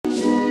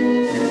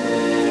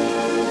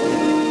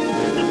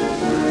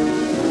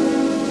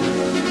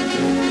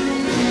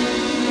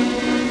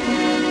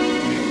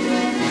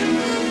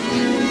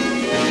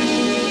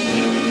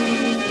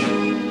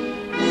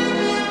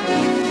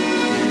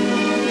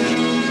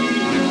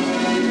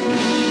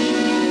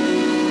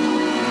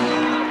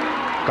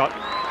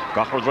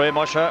Gachar Ray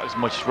Masha, as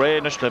much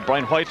Rainish, the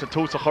Brian White, the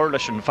Tooth of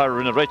Hurlish, and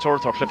Farrer in a right or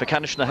Cliff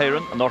Canish na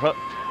Heron, and Norha,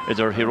 is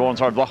their heroes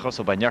hard wacha,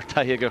 so by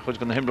Nertahiga, who's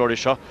going to him Lord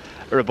Shaw,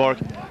 Urborg.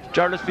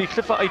 Jarlath V.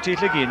 Cliffa IT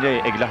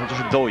Ligin,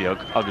 Eglahartush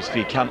Doyog, August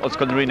V. Cam,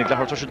 Usconrina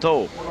Glahartush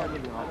Do.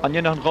 And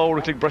you know, go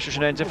click brushes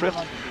and different.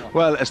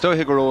 Well, as though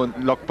he go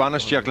look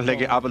banished, you can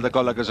leg Abel the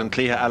Gulagas and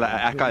Cleha Ala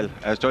Akal,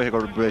 as though he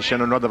go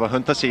Shannon Rod of a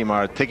Huntasim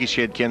or Tiggy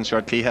Shade Kin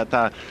short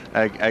Clehata,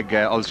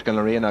 Ulskan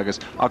Arena,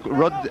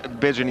 Rod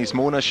Bejanis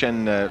Monash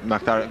and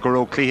Mactar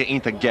Goro Cleha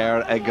Inta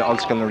Ger,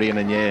 Ulskan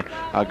Arena, and ye,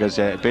 Agas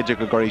Beja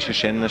Gorisha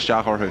Shin,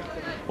 Shahor.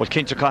 Well,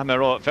 Kinta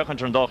Camero,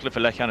 Fechan and Dock Cliff,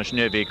 Lekanish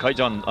Navy,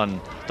 Kaijan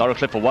and Dara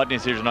Cliff of Wadney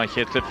season, I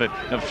hate Cliff,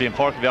 and Flea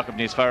Park of Jacob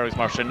Faris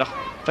Marshin,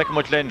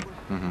 Fecamut Lynn,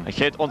 I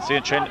hate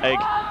Unseen Chin Egg.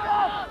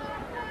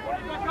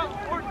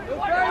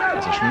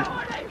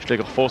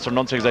 Sligo Foster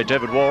Nonsigs like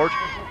David Ward.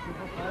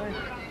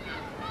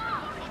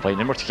 By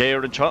number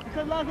Thayer and Chop.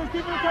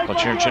 Got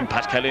Chin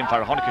Pat Kelly and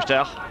Farah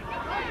Honikistach.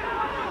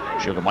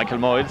 Sugar Michael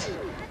Miles.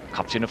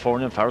 Captain of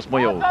Foreign and Faris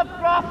Moyo.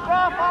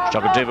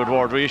 Sugar David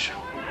Ward Reach.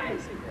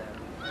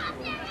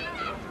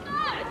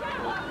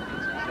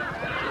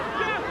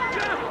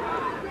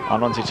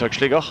 And on the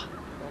Sligo.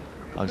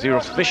 And zero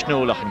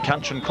Vishnu Lach and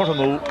Kanchan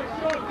Kurtamu.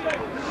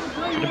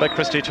 Should by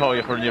Christy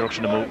Toy for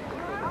Nirokshinamu.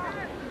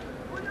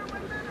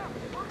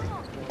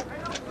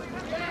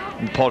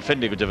 Paul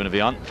Finley go divin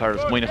avian, Far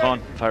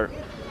Moinachan, Far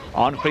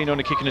on Queen on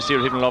a kick in the seer,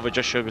 hidden love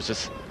just sugar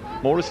says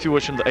Morris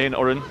Fewish the Ain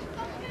Orin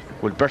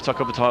will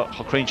Bertak up at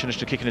Hocrain finish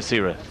the kick in the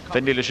seer.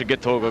 Finley should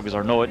get Togo because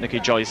our no it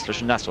Nicky Joyce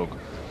Lish Nassog.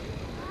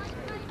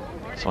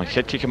 So on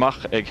hit kick him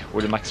egg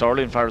William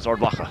McSorley and Far's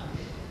Ordbacha.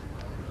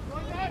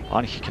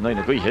 On he can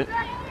agree hit.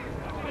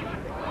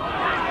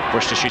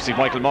 Brush to Shisi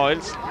Michael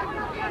Miles.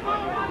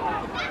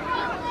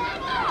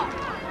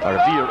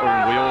 Veer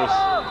or Wales.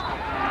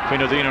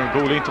 Queen of the inner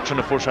goalie, touching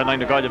the first 9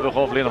 guy of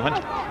Hovlin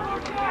Hunt.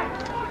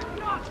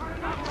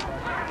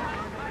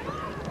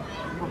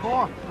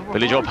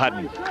 Billy Joe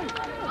Padden.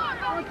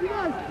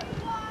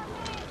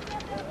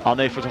 On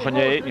a foot of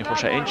Hanye, you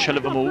push a shell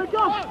of a move.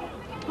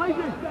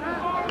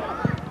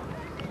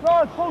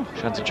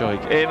 Chance of joy.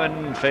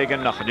 Eamon,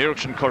 Fagan, nach an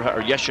direction, Kurha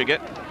or Yeshiget.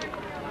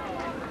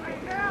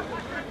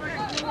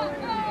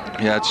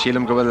 Yeah,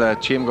 Sheelam go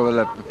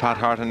will Pat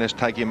Hart and this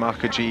Taggy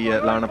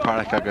Makaji Lana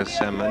Park agus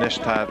Nish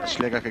ta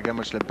Sligo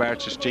Gamush le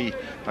Berchis G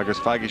agus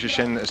Fagish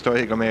Shin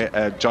Stoy go me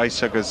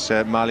Joyce agus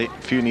Mali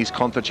Funis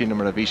Contachi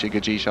number of Visha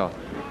Gaji Shaw.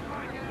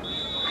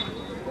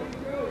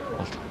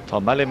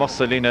 Tá Mali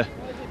Mossalina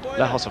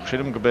Lahos of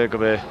Sheelam go be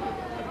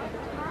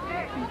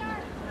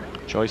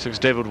Joyce agus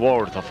David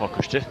Ward tá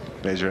focuste.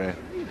 Bejere.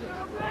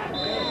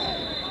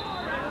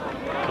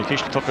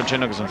 Kikish Tucker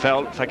Chin agus an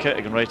Fell Feke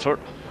again right her.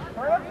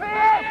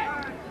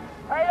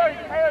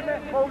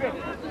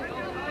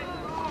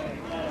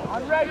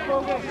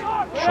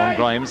 Sean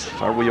Grimes,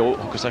 for Wio,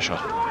 Hukasesha.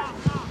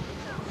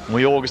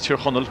 Wio is here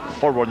Hunnell,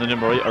 forward in the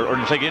number, or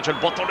in Fleggy,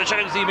 but on the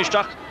challenge,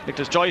 Mistach,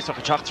 Nicholas Joyce, or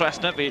Chach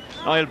Trasnet,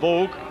 Niall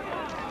Bogue.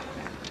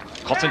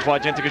 Cuts into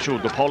wide Gentic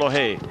shoot, go Paulo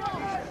Hay.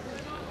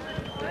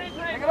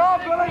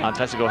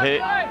 Fantastic go Hay.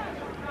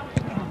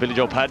 Billy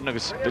Joe Padden,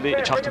 Billy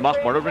Chach to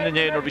Mach, whatever in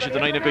the end, or we should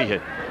deny the guy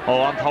here.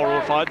 Oh, I'm power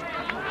over 5.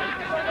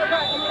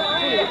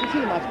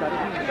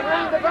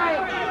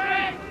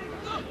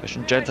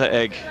 Mission Genta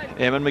Egg,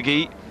 Eamon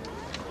McGee.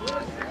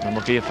 And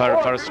McGee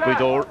Ferris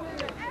Squidor.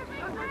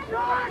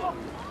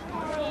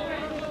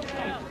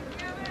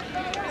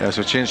 Yeah,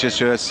 so change this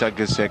to us,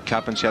 agus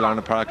Cap and Shell on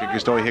the park,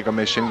 agus Doi Higa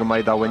Mission, go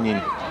my da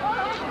winning.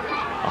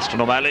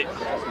 Aston O'Malley.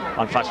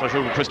 And fast for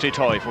Christy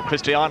Toy. For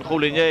Christy on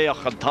Holinye,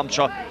 and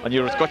Tamcha, and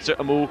you're got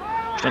a move.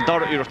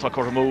 Standard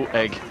Eurotakoramu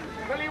Egg.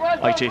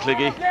 IT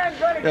Liggy.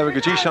 Yeah, we go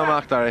G-Shaw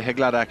Mark there,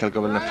 Higlad Ekel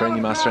go in a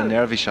friendly master and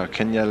Nervisha,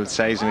 Kenyal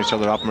sizing each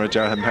other up,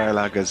 Mergerham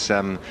Perlag as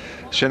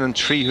Shannon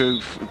Tree who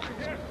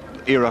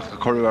Iraq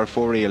Corridor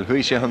 4 real, who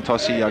is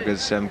Huntossi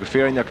agus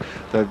Gafirinak,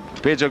 the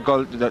Beja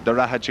Gold, the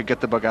Rahat you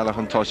get the Bagala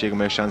Huntossi, you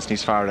may chance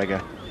Nis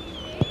Farraga.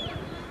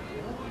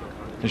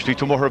 You speak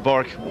to more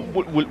Bark,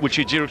 would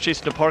she Jirok chase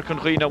in the park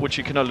and Rina, would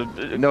she canal?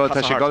 No,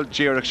 that's a gold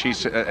Jirok,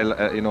 she's,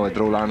 you know, a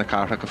Drolana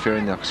Carta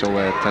Gafirinak, so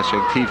that's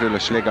a Tivil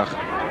Sligach.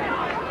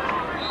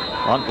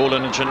 On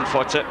Golan and Chin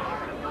fought it.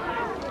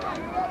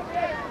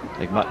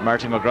 Like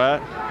Marty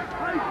McGrath.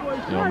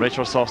 You know,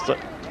 Rachel sauced it.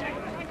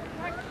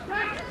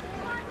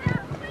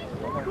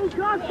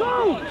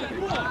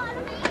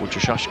 Would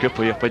you shash skip?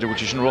 You better would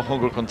you shouldn't rock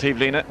hunger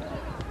contive it.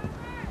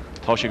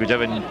 Toshi go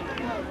Devin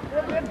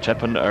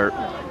Chapin or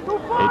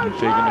Aidan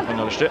Fagan if I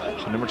noticed it.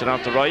 Number 10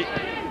 out the right.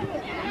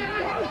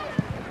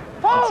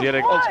 It's the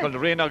Eric Ulsman, the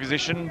rain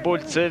acquisition.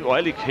 Bolt said,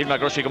 well, he'll not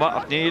go shake him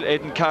out. Neil,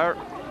 Aidan Carr.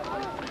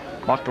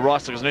 Mark the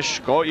roster is nish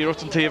go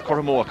Europe and Tave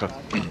Koromoka.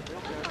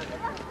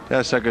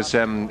 Yes, agus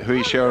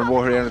hui share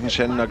more and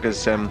Shin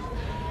agus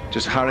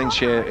just Haring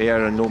share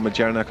air and no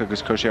Majernak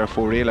agus Kushare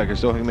 4 real agus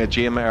doing me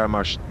GM air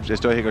marsh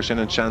just doing a Shin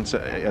and chance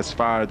as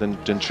far than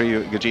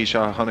Tree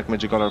Gajisha Hanik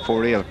Majigolar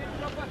 4 real.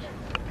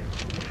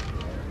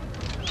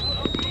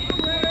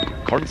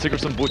 Current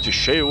Sigerson boot to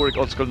share work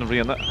old school and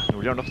Rihanna.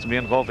 We're not to be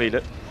involved in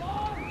it.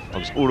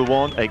 agus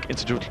Uruwan ag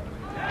Institute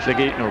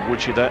Sligo nor bhúil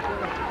siad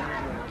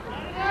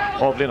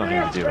Háblin an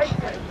héana díreach.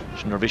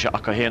 Sin nor bhí sé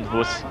acha héan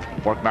thuas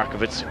Borg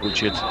Markovitz bhúil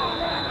siad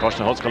gáis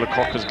na hoscoil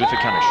Cork agus Glyfi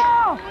Canis.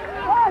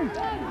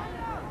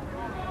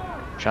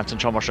 Seansan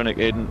Tom mar sin ag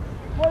éideann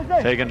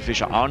fégan bhí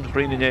sé an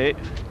chrín inné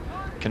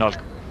cinál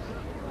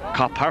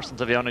Cap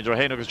Parsons a bhí an idir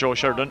héin agus Joe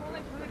Sheridan.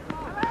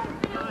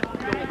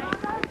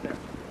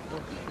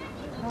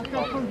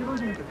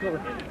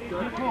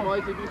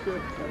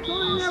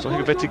 So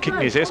go bheith kick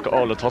níos éasca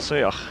ála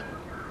tosa ach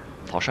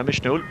tá sé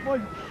misnúil.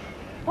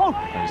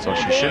 Agus tá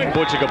sé sin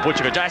búilte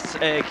go deas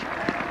ag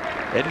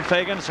éideann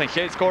fégan san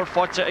chéad scór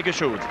fáilte ag a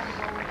siúd.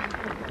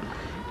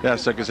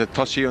 Yes, agus a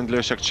tosí an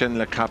gluiseach sin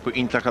le capú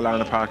iontlach a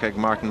lána park ag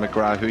Martin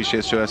McGrath hui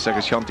sé suas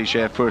agus cheantaí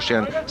sé fuair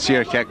sin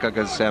siarcheic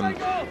agus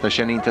tá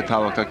sin ionta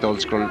táhacht ag dul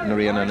scóil na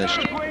riana is.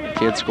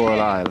 Chéad scór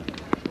láil.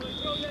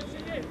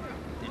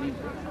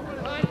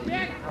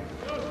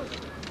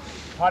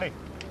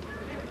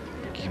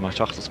 Gí mar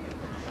teachtas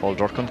Paul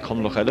Durcan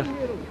cumlach eile.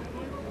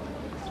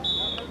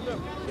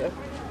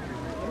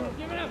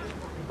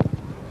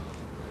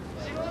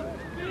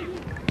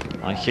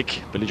 An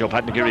chic Billy Joe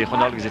Padnageary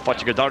chun agus I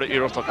fáte go dara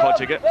íirecht a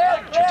cáitige.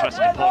 Te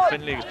trestan Paul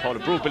Finley agus Paul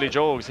Brú Billy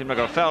Joe agus him le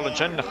gur feall an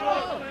sin.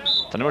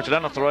 Tá nuair te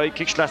lenach roi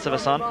kick sleas a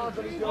san.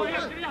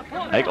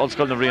 Ag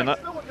olscoil na riana.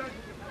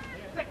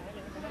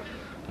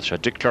 Tá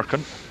sé Dick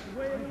Clerkin.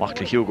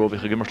 Machli Hugo bhí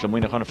gimmert le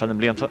muoine chuna fellin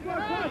blianta.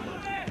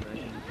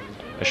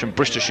 Sin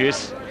briste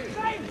síos.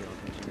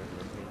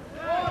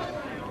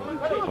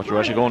 What you're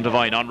actually going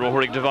Divine, on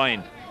Rohrig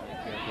Divine.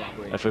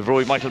 If we've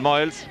Roy Michael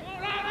Miles.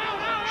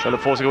 Shall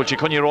have forced to go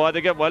Chiconia Roy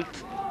they get well.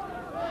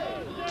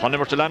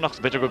 Tonnimmer to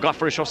Lannox, better go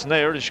Gaffrey shots in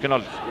there. She's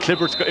going to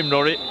Clibbert got him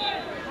Nori.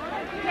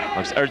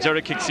 As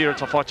Erdera kicks here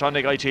to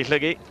Fortanic IT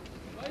Leggy.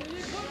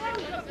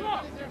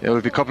 There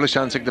will be a couple of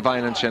chances at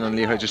Divine and Shin and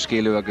Leah just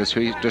Skilu agus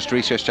just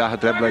research Jaha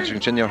Drebledge and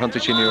Junior Hunter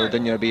Junior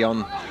Dinya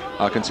beyond.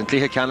 I can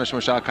simply Canish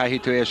Masha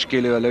Kahi to a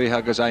Skilu Louis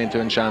Hagas I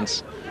into a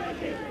chance.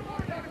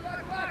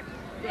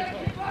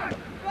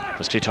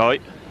 Christy Toy.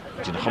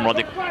 Dina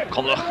Humrodic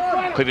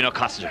Cumlach. Quivino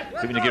Cassager.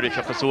 Quivino Giri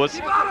Fiocasuas.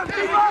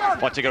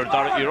 Fatigar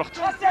Dara Irocht.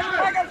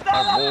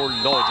 More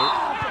larger.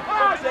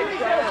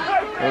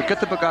 We'll get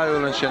the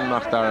Bagail and Shin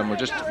Machdar and we'll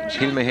just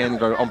heal me hen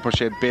go umper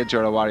she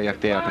Bidger a Wariak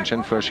there and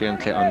Shin first she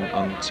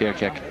on Sear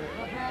Kick.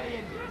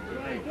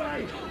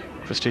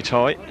 Christy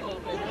Toy.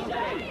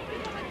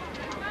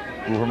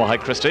 Over my high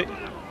Christy.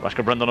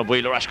 Rashka Brendan a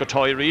wheeler, Rashka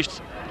Toy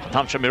reached.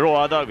 Tamsha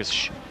Miroada,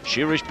 agus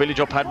she reached Billy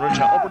Joe Padron,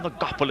 over the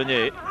Goppel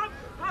in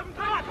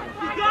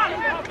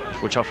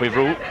which off we've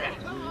ruled.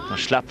 A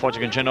slap for you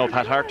can chin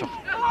Pat Hart.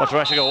 What's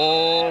Rashka go?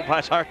 Oh,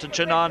 Pat Hart and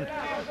chin on.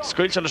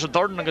 Squilch a little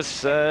Durden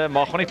agus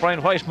Mahoney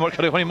Brian White, more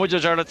Honey Mudja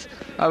Jarrett.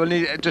 I will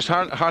need just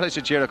hard as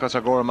a jeer because I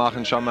go a mach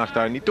and Sean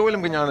Machdar. Ni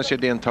doilm gnyana she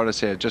den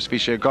Torres just fi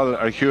she gol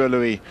ar Hugh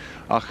Louis.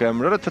 Ach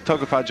rudder to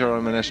tug of Adger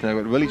on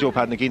Manishna. Willie Joe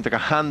Padnagin take a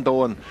hand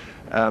on.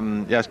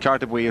 Yes,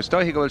 Carter Boy. Sto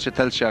he goes to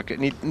tell Shaq.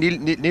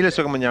 Nila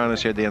Sugamanyana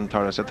she den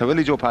Torres. At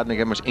Willie Joe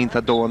Padnagin was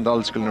inta do on the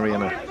old school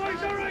arena.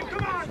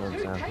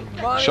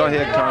 Shaw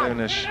here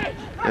Carlinish.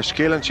 The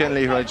skill and chin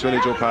Lee rides Willie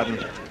Joe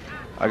Padden.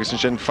 I guess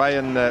Shin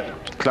Fine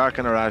Clark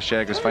and Arash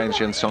agus Fine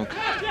Shin sunk.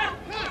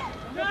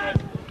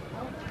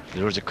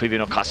 There's a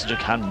Quivino Cassager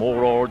can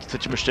more ord to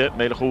Chimiste,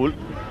 Male Hool.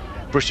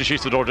 British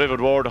East of David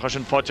Ward,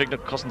 Hushin Fodging, the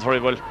cousin very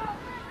well.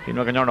 You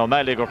know, Ganyarno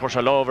Malig or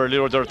Husha Lover,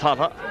 Leo der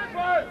Tata.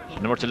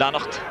 Number to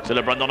Lanacht, till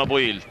a Brandon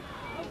Boyle.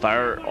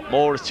 Far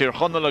more Sir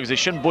Honda, the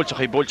Shin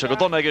Bulcha, Bulcha,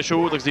 Godonega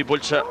shoe, the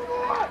Bulcha,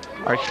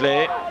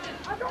 Archley.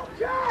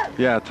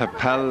 Yeah, ta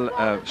pal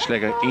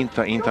Sligo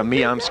inta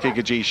mi amske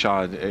gaji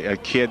shaw a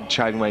kid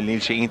chang while Neil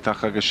she inta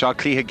agus shaw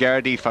clehe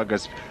gardi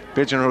fagus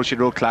Bidgen Roshi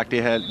ro clackty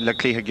le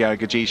clehe gar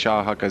gaji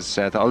shaw agus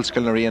the old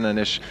school arena and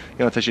ish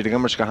you know ta she the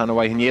gummers ka hana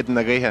wai hineden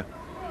na gehe.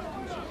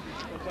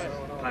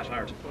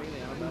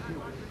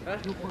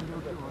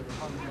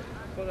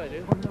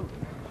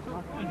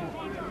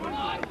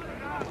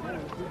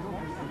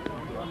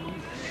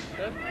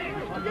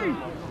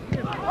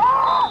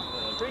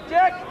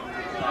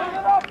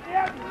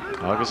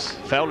 Agus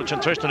foul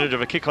and Tristan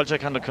of a kick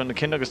check and the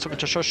kind of took it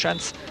to show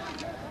chance.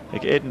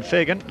 Like Aiden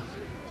Fagan.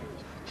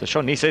 So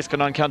Sean Nice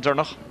can on counter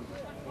noch.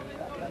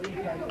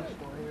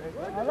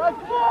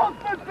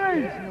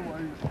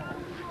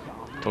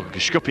 Took a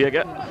scoopy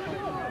again.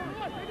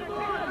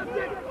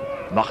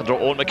 Machendro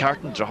Owen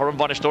McCartan, Jahoran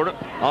Vanistor,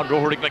 Andrew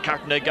Hurrick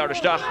McCartan,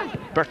 Garistach,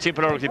 Bert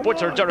Timper, the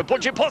Butcher, Jared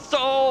Butchie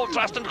Posto,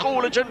 Tristan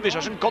Coolidge,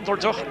 Vision Contour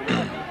Tuch,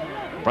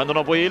 Brandon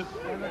O'Wheel,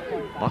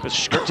 Marcus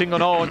skirting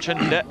on all, Chin.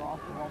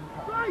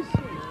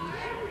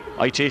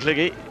 IT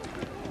Liggy.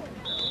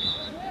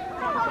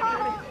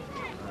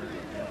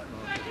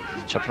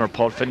 Chapter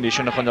Paul Finley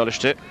should have done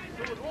it.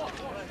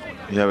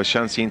 Yeah, was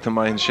chance into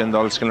mine Shin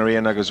Dolskin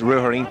Arena agus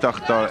Ruher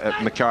Intach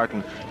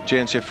McCartan,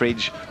 Jane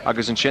Fridge,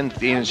 agus and Shin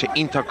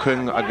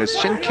Interkung, agus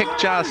Shin Kick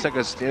Jazz,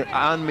 agus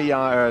An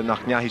Mia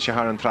nach Nyahi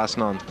Shahar and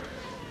Trasnon.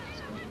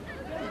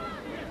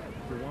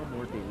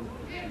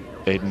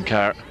 Aiden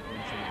Carr.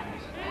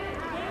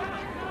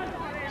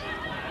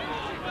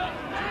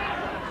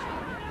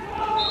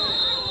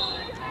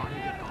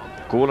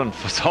 Golan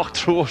fasocht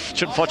trú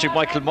sin fáte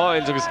Michael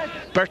Miles agus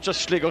Bertus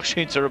Sligo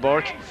Shinter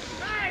Borg.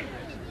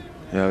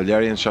 Ja,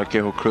 Larian seo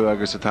ceú cru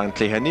agus atá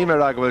tlíthe. Ní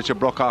mar aga bhfuil se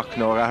brocach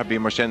nó aharbí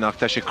mar sin ach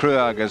tá sé cru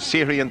agus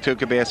síríonn tú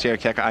go béas ar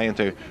ceach aon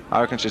tú.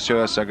 Arcan sé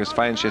suas agus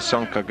féin sé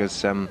sunk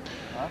agus tin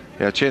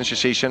sé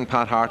sí sin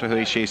Pat Hart a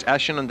thuí síos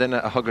eisian an duine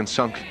a thugann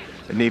sunk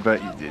níba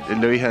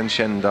luithan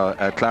sin do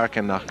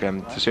Clarkin nach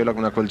tásúlaach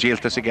nach bhfuil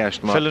díalta sa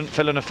gceist.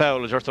 Fillin a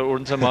fáil dúirta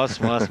úranta más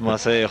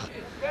éoch.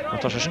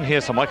 Tá sé sin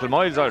héas a Michael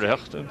Miles ar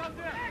hecht.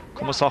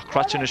 Cumasach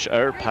cratinis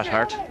ar Pat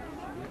Hart.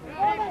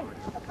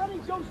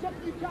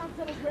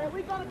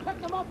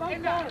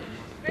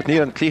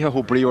 Ní an clíthe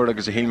ó bríúir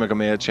agus a híime go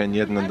méid sin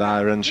iad an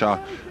dair seo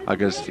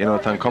agus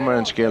tá cumar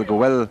an scéal go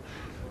bhfuil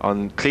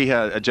an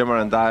clíthe a Jimmer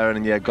an dair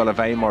an go a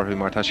bhéimmarthú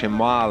mar tá sé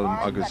máil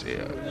agus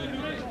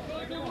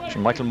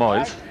Michael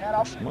Miles.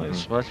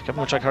 Ceap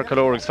mu check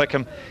calórics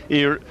fecem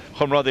ír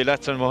chumrádaí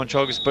letan má an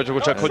tegus beidir go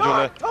chuú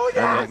le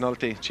an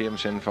noltaí tíam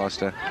sin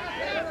fásta.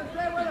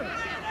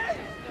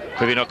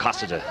 Cuimhín ó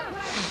Casada.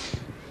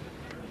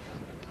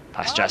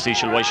 Pas Jesse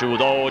shall why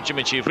should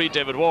Jimmy Chief Reed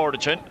David Ward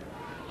chin.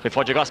 If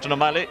I just on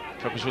Mali,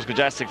 Turkish was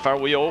majestic far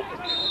we o.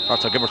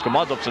 Arta Gimmers come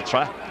up to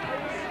tra.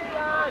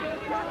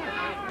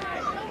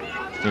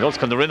 The goals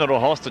can the rinner or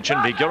host the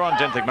chin be Geron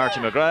Gentic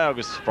Martin McGrath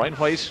agus Brian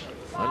White.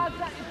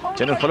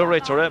 General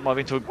colorator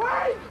moving to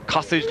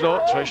Costage Law,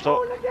 Trash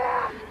Law.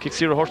 Kick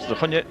 0 horse to the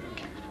Hunye.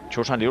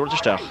 George Hanley or the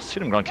Stach. See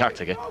them grand cart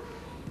again.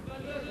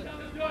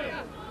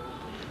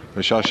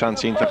 We shall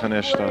chance in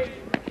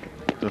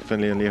the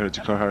Finley and Lear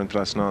to Carher and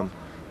Trasnan.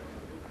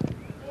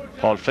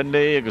 Paul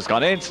Finlay agus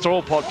gan ein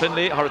stro Paul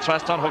Finlay har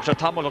trastan hogsha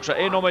tamol hogsha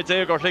ein no meid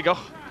or ligach.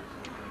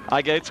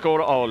 I get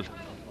score all.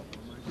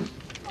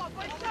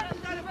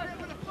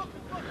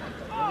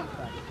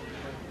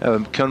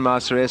 Cyn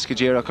mas yr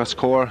esgydir ac os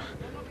cor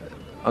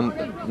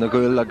na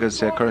gwyl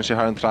agus current sy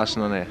har yn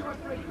trasan o'n e.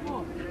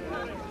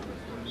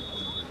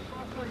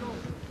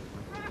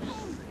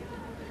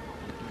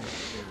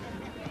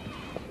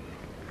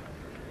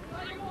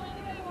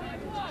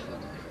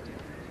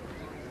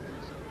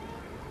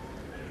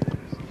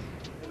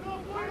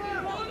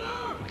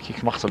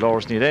 Macht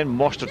Lars ní réin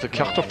máiste a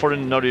ceachta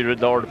forin noí ri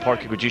lá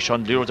park go dtí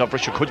seán dúir a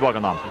brise chudhá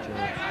an am.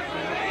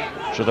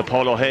 Se a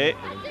Paulo Hay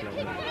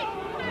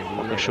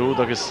siúd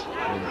agus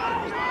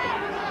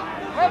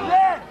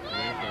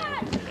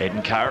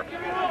Aidan Carr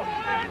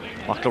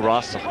Macht le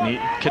rásach ní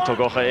kitó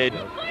gocha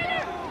Aidan.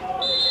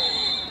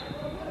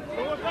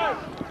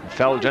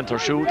 Foul gentar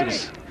siúd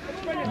agus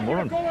mór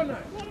an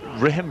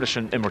rihim leis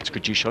an immert go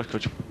dtí seo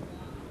chuid.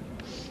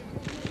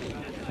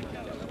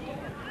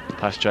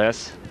 Pas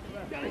JS.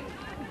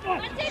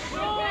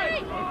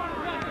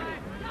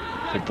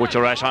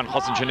 Butcher right on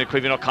Hudson Chin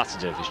Quivin or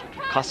Cassager.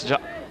 Cassager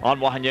on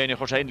Wahanyani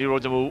Hoshain Liro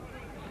de Moo.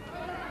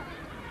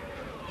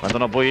 And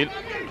on a boil.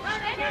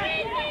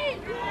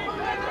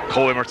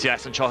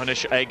 Co-emertias and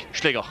Chahanish Egg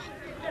Sligo.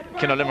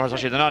 Kina Limmer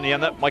Sashidanani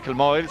and that Michael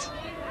Miles.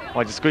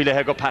 Why the squealer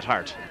hego Pat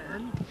Hart.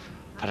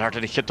 Pat Hart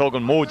and the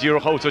Hitogan Mo Dear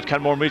House with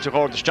Can more meet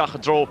or the Stach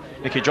draw.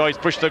 Nicky Joyce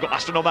Bristol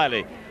Aston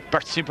O'Malley.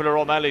 Bert Simple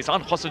O'Malley's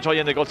on Hudson Joy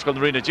and the Gold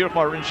Arena. Dear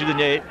Marin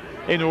Shidanye.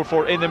 In or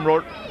for in them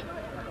road.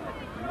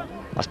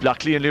 As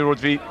Blackley and Leroy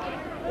V.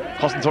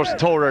 Hosn Thorsten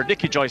Torer,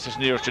 Nicky Joyce is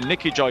near to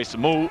Nicky Joyce,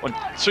 Mo, and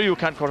Triu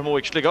can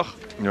Cormo Sligach.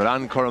 You're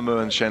an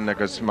Cormo and Shen,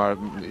 because we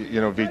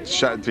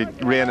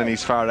rain and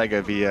he's far egg,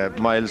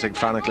 Miles and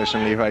Fanaclish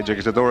and Leroy,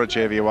 because the Dora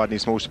JV, what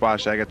needs most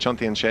splash, I get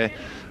Chunty and Shea,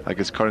 I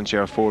guess current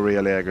year 4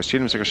 real eggs.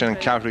 Sheems like a Shen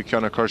Caffrey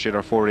Kiana Kershid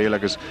or 4 real,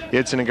 because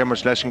it's in a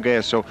Gimmers Lesson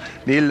Gay. So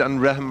Neil and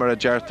Rehm are a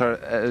Jerter,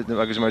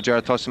 because my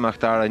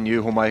Jertosimaktar and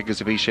you who might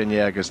is a Vishen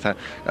Yagas,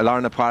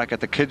 Alarna Park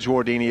at the Kids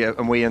Wardini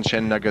and Way and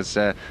Shen, because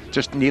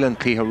just Neil and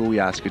Kliharu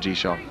ask a G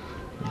Shaw.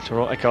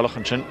 Tro ekalach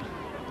an sin.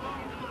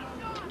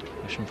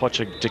 Sin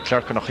fáte de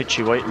Clark nach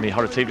hitchi wait me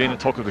har tíblin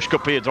tóca go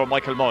scupi dro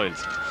Michael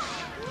Miles.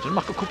 Din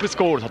mak cúpla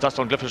scór tá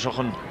an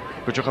glyfisach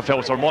go jocha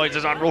fels or Miles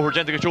is an roher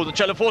gente go show the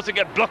chelle fós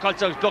get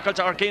blockalt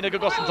Arcana go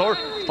Gostentor.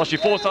 Tá si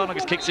fós an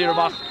agus kick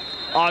Sirach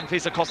an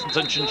face of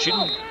Costenton sin.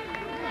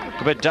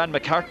 Go bet Dan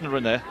McCartan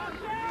in there.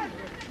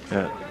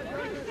 Yeah.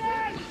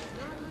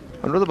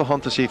 An rud a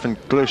hunt sí fan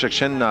glúiseach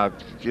sin go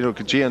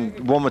dtí an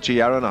bhuamatí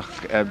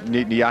aranach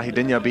ní aithí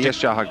duine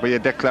bíisteach, ba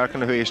de Clark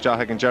an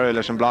thuisteach an Jerry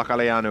leis an blach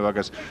aléanú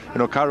agus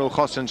Carol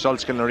Chosin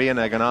Solskin na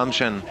riana ag an am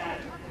sin.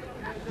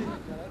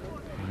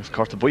 Is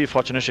carta buí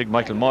fáte sig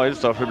Michael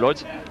Miles dar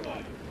Hubloid.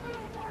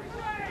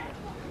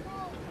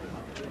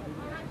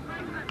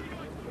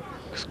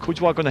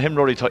 Cúidhá go na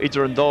himróí tá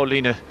idir an dá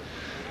líne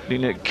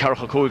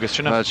Carcha Cúigus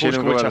sinna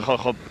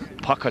fúsgúteach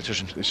Pakailte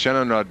sin.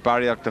 Shannon rod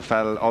Barriach de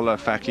fell alla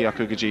feci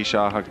acu go dtí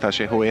seo ag tá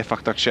sé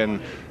thuéfachtach sin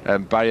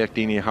Barriach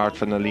daoine hart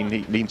fan na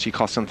línsaí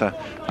cosanta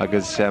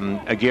agus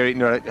a géirí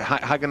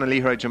hagan na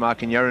líthraid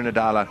Jamaic in Jearan na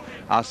Dala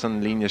as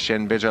an líne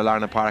sin beidir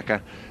Larna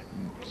Parka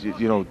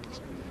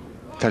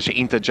tá sé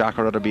inta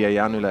Jackar rud a bí a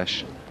dheanú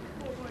leis.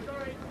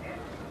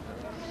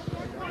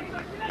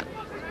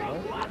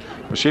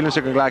 Sílim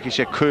sé go ghlaicí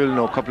sé cool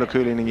nó coppla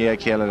coolí na dhé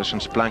chéile leis an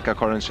splanca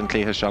chorann sin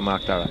clíthe seo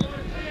amach dara.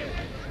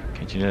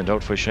 Cintine an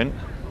dát faoi sin.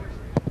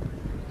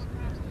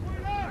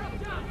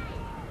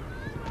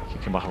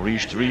 Mach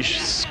Rís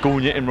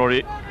Scúne in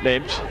Rory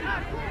Leamt.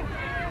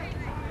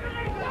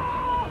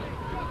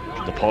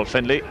 The Paul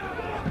Finlay.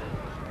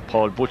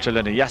 Paul Butchell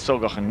and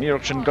Yasogach and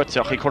Nirkshin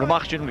Gutsiach. He could have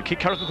matched in the kick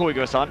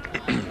Karakakoigas on.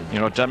 You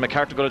know, Dan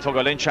McCarthy got to talk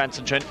a lane chance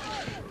and chin.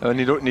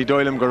 Ní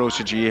dóilm go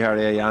raibh G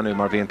here Anu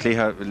mar bhíon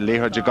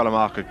léthe de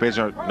golamach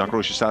beidir nach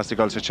raibh sásta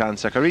goil sa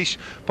chance a rís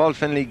Paul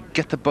Finlay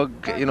get the bug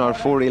you know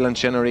four-reel and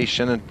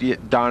generation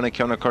and darna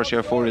ceanna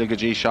chuirse four-reel go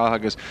G seo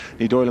agus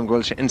ní dóilm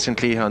goil se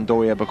instantly an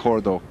dói a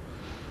bacordó.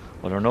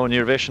 Well, there no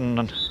near vision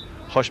and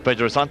hush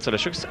beidir is answer.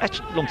 Shugs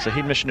lumps a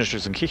he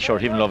missioners and kick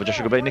short even love just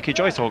go by Nicky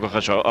Joyce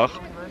hoga show ach.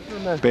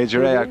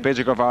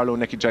 Beidir go bharlú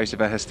Nicky Joyce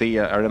bheith hestí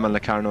a riman le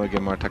carno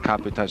again mar tá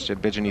caputas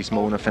beidir níos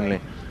mó na Finlay.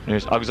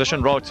 Yes, agus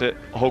sin ráte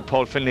hog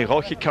Paul Finlay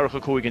rochi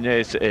carcha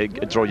coigenéis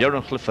dro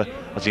yeran chlifa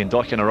as in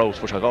dock in a row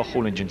which I got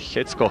hole engine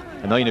hits go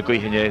and nine go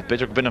hinne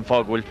beidir go bin an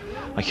fagul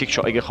and kick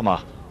shot ige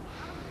chama.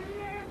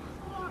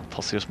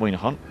 Tossius moine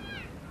han.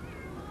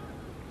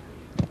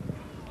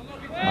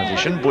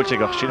 As sin búlte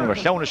go sin mar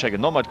cheanna sé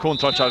nómad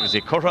contract agus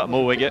í corra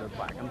mó ige.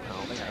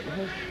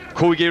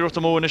 Cúige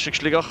rút mó in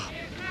Sligo.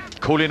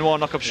 Colin one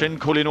nach up sin,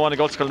 Colin one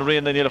goldskull na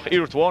rian nílach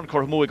irt one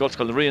cor mó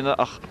goldskull na rian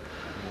ach.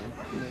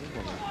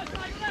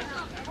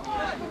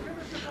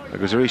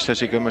 Agus rís tá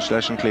sé go mar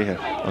leis an clíthe.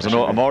 As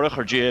no amárach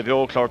ar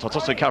GABO clár tá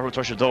tosa carú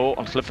tá sé dó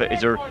an clifa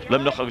idir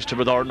limnach agus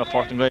tibredar na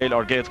Fortingale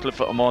ar géad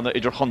clifa amána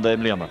idir chunda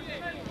im líana.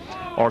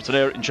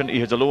 Ortanéir in sin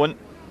ihe de loin.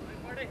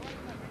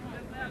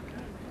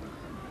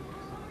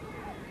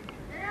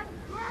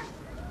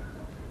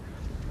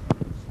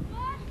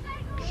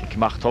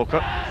 Kimach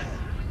tóca.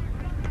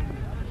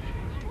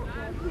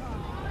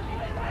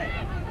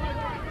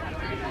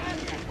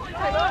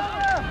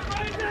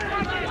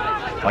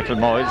 Michael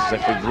Miles,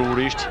 Zephyr Brew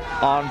reached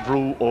on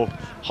Brew or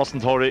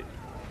Hossentori.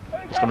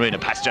 It's going to rain a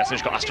pass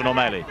just go Aston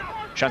O'Malley.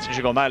 Chance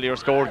to go O'Malley or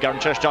scored Garen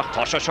Cheshach,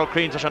 Tasha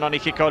Shockreen, Tasha Nani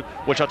Kikol,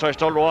 which I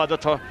touched all Roada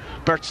to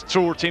Bert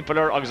True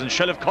Timpler, Agus and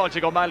Shelf called to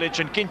go O'Malley,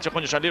 and Kinta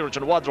Kunishalirich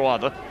and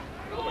Wadroada.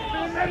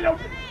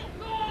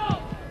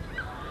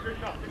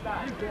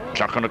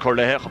 Clark on the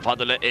Corlehe,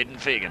 Fadele, Eden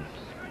Fagan.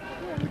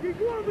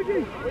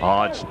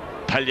 Oh, it's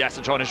Pelias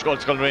and Tronish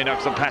Goldskull Rain,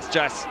 and pass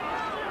Jess.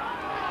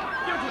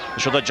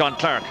 Should have John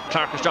Clark.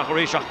 Clark is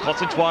Jacharisha,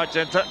 cuts into towards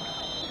Enta.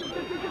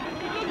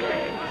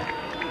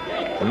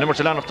 Nimmer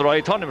to land off the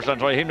right, Nimmer to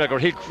land right, him or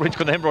he reach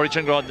on him, Rory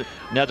Chingrod,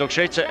 Nadok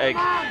Shaitsa egg.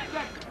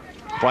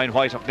 Brian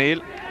White of Neil.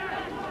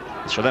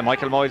 So then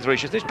Michael Miles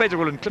races. This better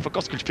will in Cliff of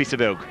Guskel's piece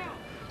of egg.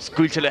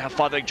 School till they have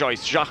Father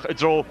Joyce, Jacques a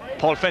draw,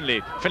 Paul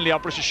Finlay. Finlay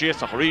opera Shias,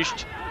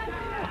 Jacharisht.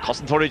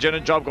 Cousin Tori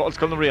Jen job got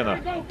Skull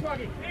Arena.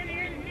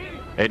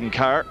 Aidan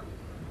Carr.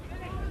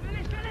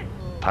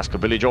 Pascal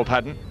Billy Joe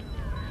Padden.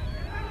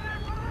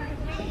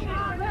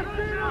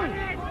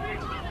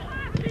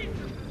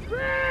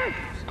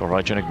 Go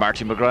right Jennick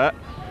Marty McGrath.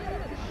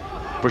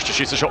 Bristol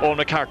she's a show on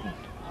McCartan.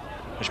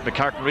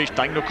 McCartan reached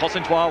Dang no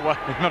cousin to our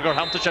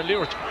Hampton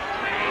Chandler.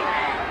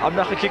 I'm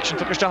not a kitchen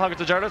took a stag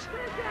to Jarrett.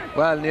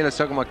 Well, Neil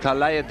Sugmak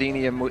Talaya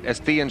Dini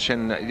Estian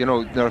Shin, you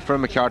know, they're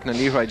from McCartan and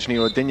Lehraj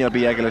Neo, Dinya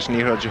be Egglish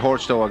Nehraj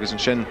Horstow Agus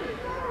and Shin.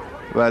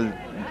 Well,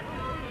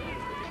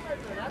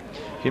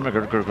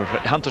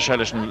 Hunter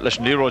Shellish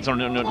and Leroy's on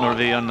the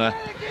and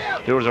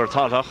Leroy's are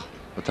Talach.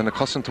 But then a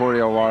cousin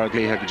Tory or War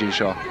Glee Hagaji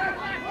Shaw.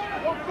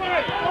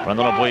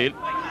 Brandon Boyle.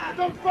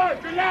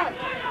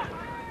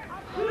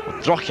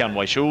 Drochian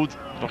Why should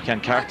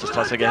Drochian Cartus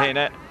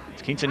Tasagahene.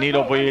 It's Kinta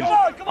Nilo Boyle.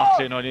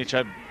 Acklin on each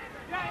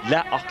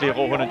let Ackley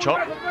Rohan and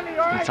Chuck.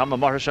 Sam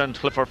Marisha and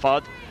Clifford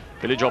Fad.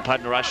 Billy Joe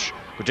Padden Rash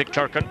with Dick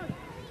Turkin.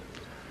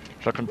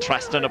 Turkin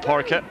Traston a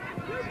Porca.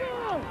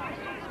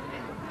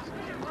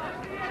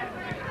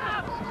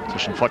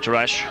 Tushin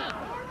Futcherash.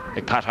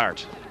 Like Pat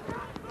Hart.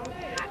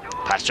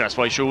 Pass just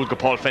why should go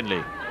Paul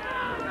Finlay.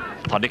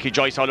 Tá Nicky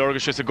Joyce all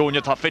orgus is a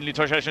gonia tá Finlay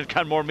Tush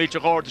can more meet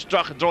your horde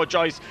strach draw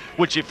Joyce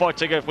will she fight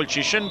together will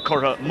she shin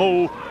corra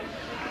mo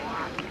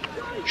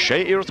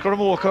Shay ears corra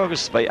mo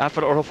agus by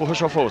after or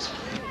fush of foes.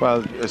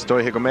 Well,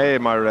 stoi he go me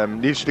mar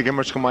leaves the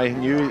gimmers come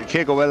new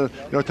ke go well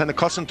you know tan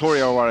cousin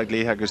Tory or war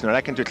Glee agus na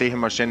reckon to Clee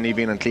mar shin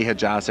even and Clee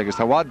jazz agus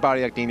tá wad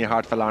barriak dini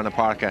hart Falarna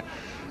Parka.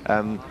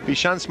 Bhí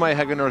seans mai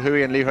hagan or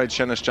hui and Leroy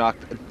Shinnasteach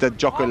the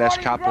Jocko leis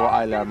capo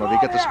Iler mar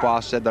bhí get the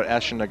spas said their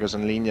Eshin agus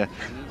an líne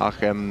ach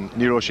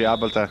Niro sé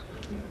abalta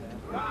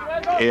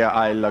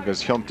Ail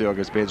agus Hiomtu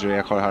agus Beidir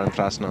a chuir an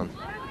Frasnan.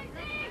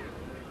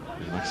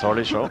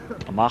 Sorry show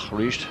amach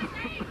reached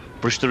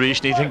Bristol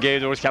reached Nathan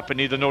Gade or captain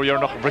neither nor you're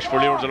not Bristol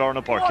Leroy the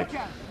Lorna Parky.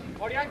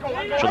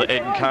 So the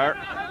Aidan Carr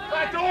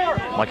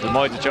Michael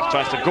Moy the Jeff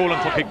tries to goal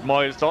and fucking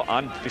Miles though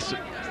and this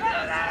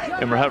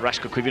Immerha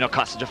Rashka Quivina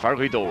Costa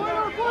Farguido.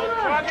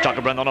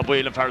 Stocker Brandon on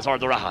Boyle and Ferris Hard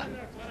the Raha.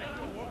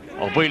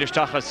 Oh, Boyle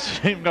Stachas,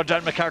 him got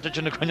Dan McCarthy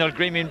and the Quinal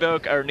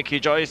Greenberg or Nicky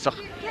Joyce,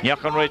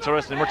 Nyakan Ray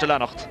Torres and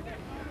Murtalanocht.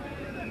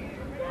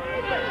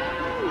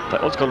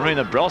 The old school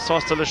Marina Bra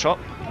sauce to the shop,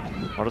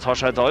 or the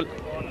Tosh Doyle.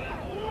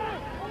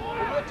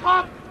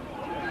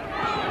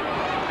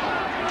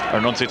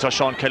 Ernunzi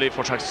Sean Kelly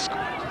for tracks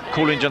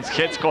Cool Engines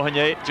Kids,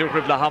 Kohanye, Dirk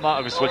Lahama,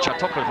 Agus Will Chat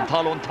Tucker and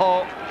Talon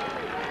Taw.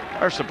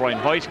 Ursa Brian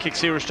White, kick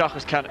serious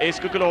Jacques can ace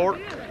go galore,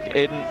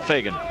 Aidan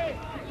Fagan.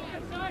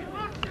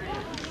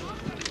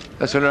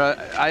 So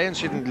I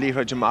shouldn't leave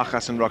her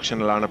Jamachas and Ruction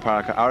Alana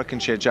Park.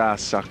 Arkan she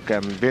jazz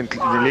been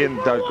Lilian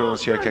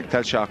Darkross here kick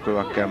tell shaku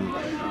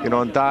you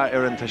know and da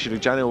Erin Tashidu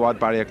Johnny Wad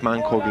Barriak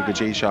Man Kogi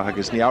Gaji Shah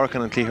is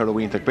Niarkan and Clear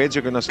Ween tak Bridger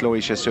gonna slow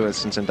isha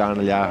since and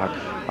Darnell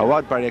Yaha. A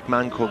Wad Barriak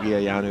Man Kogi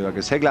Yanu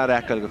agus Hegla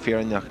Ekel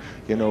Gafirnach,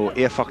 you know,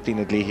 a fucking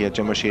at Lee here,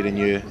 Jimmershade and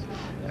you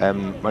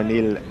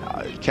Marnil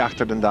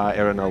Cachter than da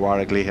Erin or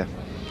Waragleha.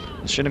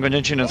 Shinning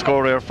Ganchin and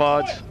score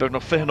fad, but no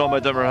fin on my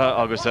Demerha,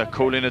 August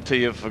Colin a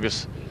tea of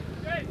August.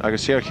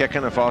 Agus here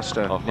kicking a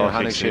faster,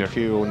 hannig sé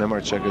few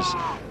nimmerch agus,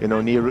 you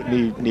know,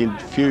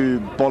 ní few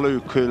bolu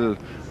cool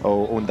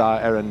on da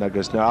Erin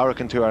agus na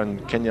Arakan to an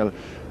Kenyal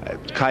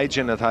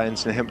Kaijin at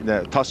hines na him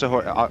na tossa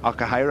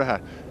aka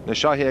hairaha na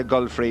shaw here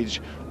Gulfridge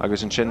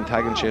agus an chin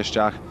tagging she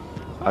jack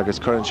agus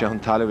current she on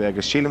Talawi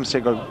agus Shilam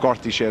Sigur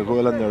Gorty she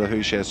Golan or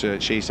who she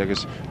she's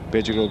agus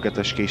better go get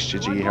the skish to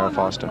here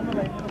faster.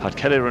 Pat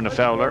Kelly run a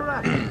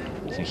fowler.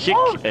 It's a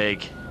hick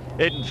egg.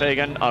 Aidan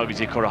Fagan,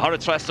 Augusty Cora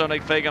Harrod Traston,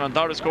 Egg Fagan, and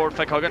Dara scored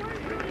Feck Hogan.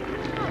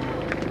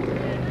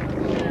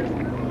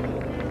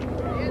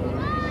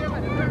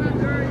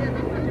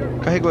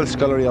 Kahigwell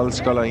Scullery Old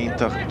Sculla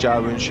Intach,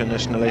 Javun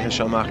National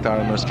Shamak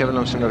Darmers, Kevin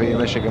Lumson of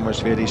Michigan,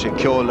 Mersvedi,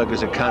 Kyola,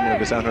 as a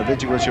can, as an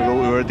individual, she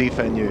wrote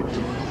defend you.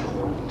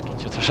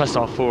 Just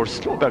off for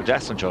Slowberg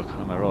Jackson Chuck,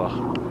 am I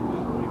wrong?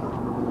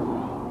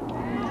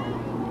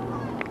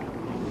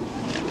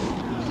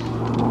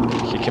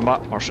 He came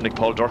up, Marshall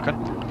Paul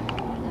Durkin.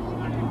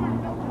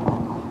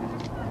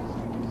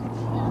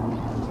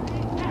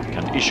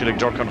 Ishilig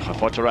Durkan,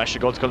 Hafater Ash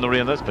Goldskal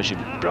Norianas, but she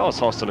brought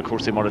hostel a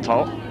course in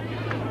Moritao.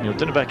 You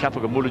didn't back up a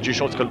Mulaji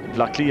Shotskal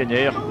Blackly and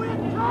Yale.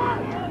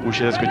 Who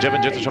she has good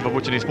Jevin Jetta of a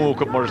Butchini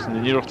smoke up Morrison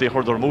in Europe, they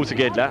heard their Moose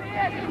Gate la.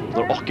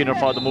 Their Ochkin or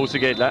father Moose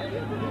Gate la.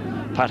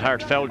 Pat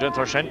Hart fell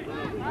Gentor Shen.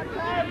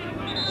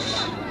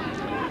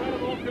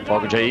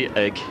 Fogger J,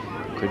 Egg,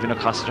 Quivina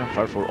Caster,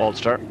 far for All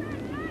Star.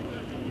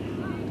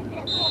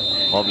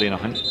 Wobbly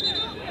nothing.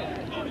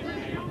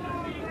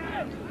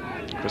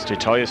 Christy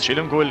Toyas,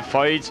 Shillam Gould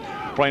fights.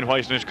 Brian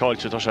White in his call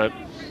to Tosha.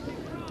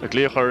 The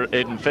Gleacher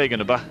Aidan Fagan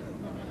a ba.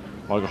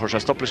 Margaret Horsha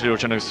Stoplish Leo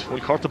Chenix.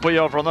 Will court the boy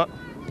over on that.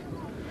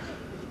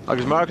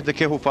 Agus Margaret the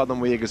Kihu Fadam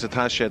Wegas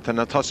attached and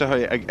a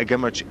Tosha a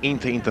gimmerch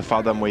into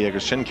Fadam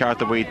Wegas. Shin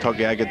Carter Way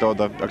Tuggy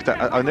Agadoda.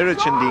 A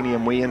Nirichin Dini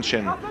and Way and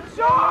Shin.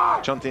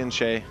 Chunty and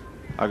Shay.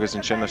 Agus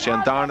and Shin. Shin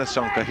Darna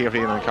Sunka here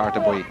in Carter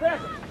Boy.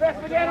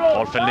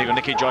 All Finley and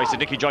Nicky Joyce,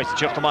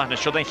 Chip to Mahna,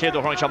 should then hear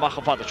the Horn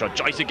Shamach Father shot.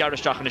 Joyce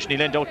Garrish Jachan,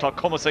 Schneeland out,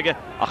 come again.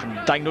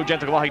 Ach, Dang no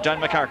gentle John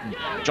McCartan.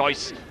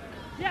 Joyce,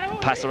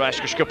 pass the rash,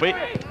 Scuppy.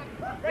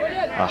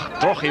 Ach,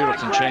 Droch here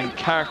and chain,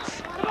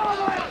 Carts.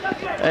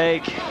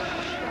 Egg.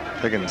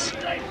 Higgins.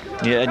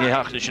 Yeah, and you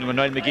have to show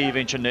Noel McGee,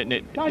 Vincent,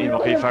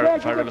 okay,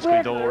 Farrell's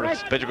good door.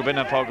 It's better go in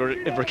and Fogger,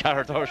 every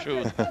carrot or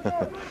shoes.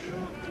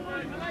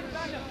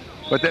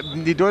 But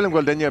the Doyle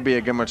will then be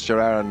a gimmerch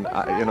and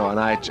you know, an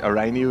age a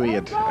rainy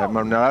weed.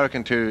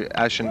 Marnarakan to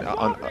Ashen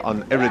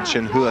on Irridge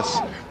Huas.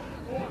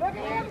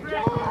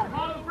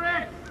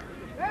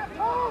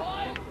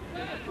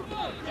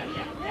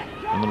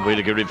 And then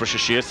really get rid of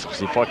Shears, because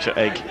he fought to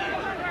Egg.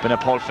 Been a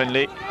Paul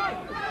Finley.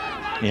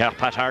 You have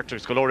Pat Hart,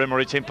 there's Galore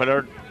Emery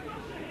Timpeller.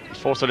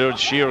 Force alert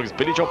Shears,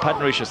 Billy Joe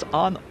Patton Rishas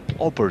on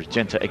upper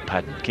Genta Egg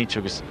Patton.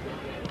 Kinchugus.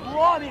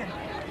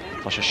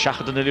 Flash a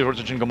shachet in the Lihur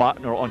to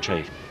Jingamat or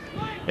Onche.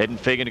 Aidan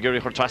Fagan to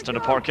Gary Hortrast on the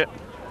parket.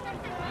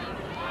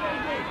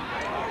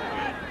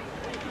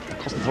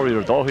 Custom for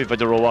your dog, if I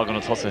do row on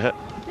a toss a hit.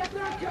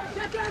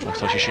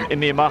 So she should in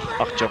the mach,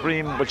 Ach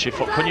Jabrim, but she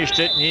punished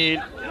it,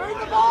 Neil.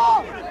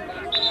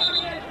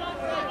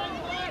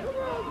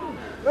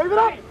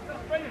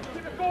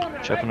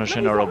 Chepin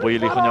Shin or a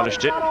boily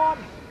Honalished it.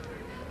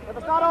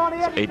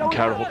 Aidan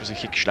Carroll hope is a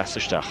hick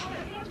schlassestach.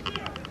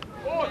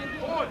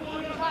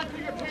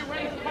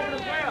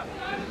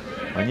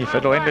 En je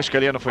verder English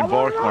geleden of in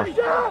Borg, maar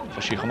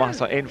als je gemaakt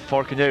is één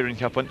vorkenier in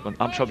Japan, want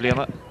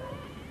Amshablena.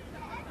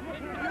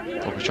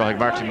 Ook een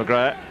Martin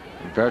McGrath.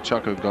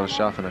 Berchuk ook got a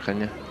shot in a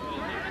Kenya.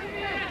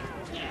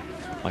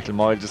 Michael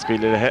Miles is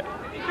spelen de hit.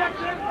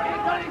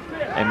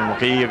 En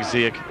McGee ook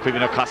zie ik,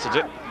 Quivina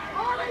Cassidy.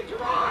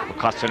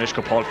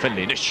 Cassidy Paul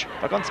Finley, nish.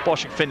 Maar ganz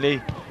Boschik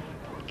Finley.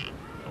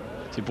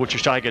 Die Butcher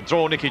steigen,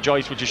 Nicky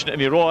Joyce, which is in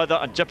the road,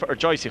 and Jepper or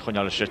Joyce,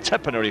 Honalish,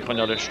 Teppenery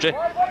Honalish,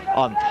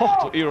 and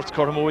Pocht Earth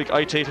Cormowick,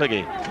 I take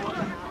again.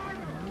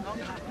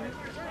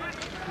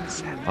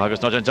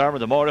 August not in Darma,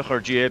 the Morich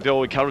or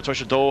GABO,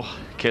 Carrotush Do,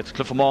 Kate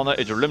Cliffamana,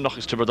 Idir Limnoch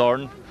is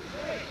Tiberdarn.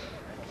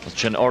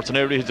 Chin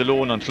Ortonary is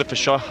alone on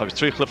Cliffishaw, August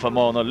 3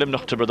 Cliffamana,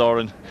 Limnoch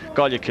Tiberdarn,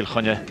 Galia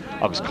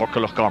Kilchonye, August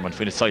Corkaloch Garment,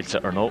 Finis Sides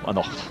or no, and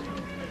Nocht.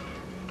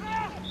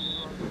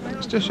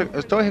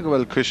 Is toch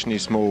wel Kushni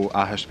small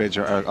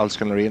ahaspeger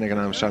Alskan Arena and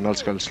I'm sure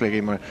Alskan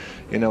Sligo, maar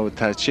you know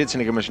the shits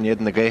in the mission yet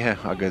in the gehe,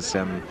 agus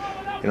you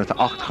know the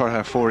 8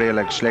 car 4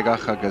 like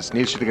Sligach, agus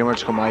Neil should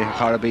gemmerch come my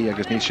Harabi,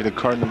 agus Neil should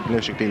current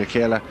Lushik de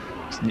Kela.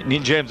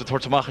 Neil James the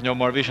Tortamachen your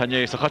Marvish and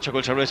yes, the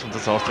Hachagol race from the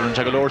South and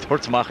Chagalor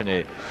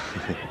Tortamachen.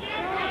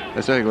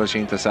 Is that go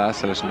sínta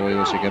sas leis an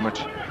dóibh sé gimmert.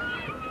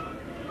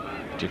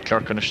 Dí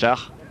Clark an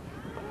isteach.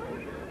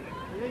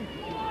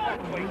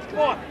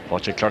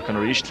 Fáte Clark an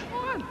ríist.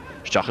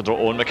 Isteach a dro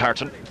Owen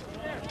McCartan.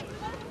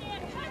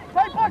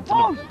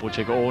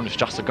 Búte go Owen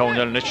isteach sa gáin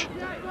elnich.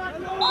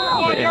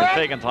 In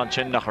fégan tá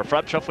sin nach ar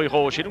freibse faoi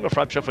rós, sí go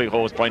freibse faoi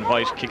rós Brian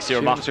White kick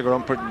sír mach. Sí go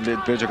rumpur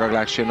beidir go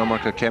gleach sin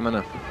marca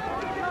céimena.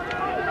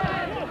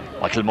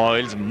 Michael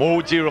Miles, Mo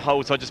Díro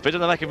House, just bit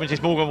of the neck of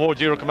his move and Mo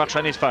Díro come back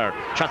Chinese fire.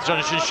 Chance John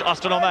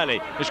Aston O'Malley,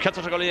 which kept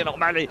to go in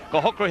O'Malley, go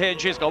Hooker here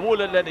and she's got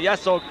Woolen, Lenny,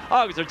 Yasog,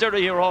 August, or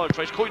Jerry here, Hall,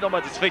 tries Coin on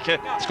this fake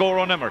score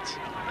on Emmert.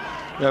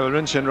 Yeah, well,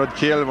 Rinchin Rod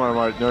Kiel, mar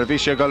nor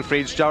Visha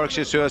Gulfried, Stark,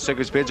 she says,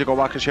 agus Bidge go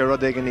Waka she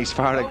Rodig and he's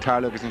far like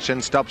Tarlug and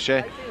Shin stop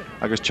she,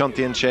 agus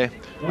Chunty and she,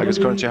 agus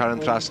Crunchy Haran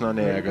Trasna on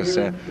agus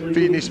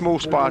Feeding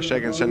smooth splash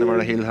against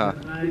Cinema Hillha.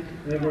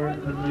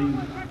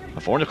 A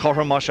fórne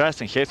corra má sé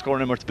an chéad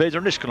scór Emmert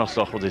beidir níos gan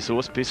nach rud is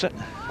suas písa.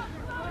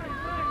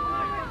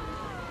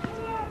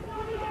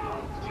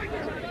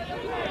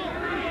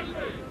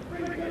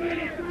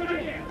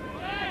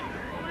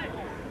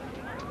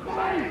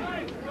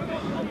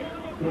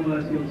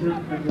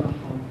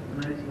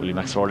 Willie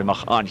McSorley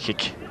mach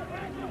anchick.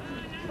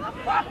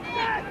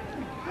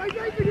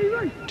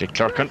 Dick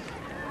Clarkin.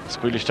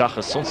 Squealisteach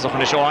is sunsach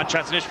an is an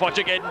chance is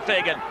fáte Aidan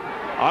Fagan.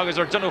 Agus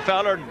ar Dunu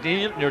Fowler,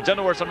 Neil, near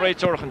Dunworth and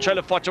Raytor, and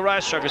Chella Fáte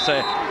Rash, agus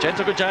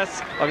Genta go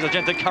Jazz, agus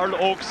Genta Carl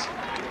Oakes.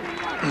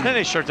 Then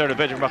he's sure they're a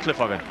bit of Cliff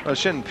again. Well,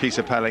 shin piece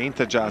of pala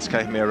inta Jazz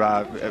caiith mé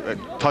ra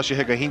Tashi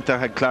higa hinta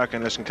had Clark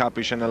and listen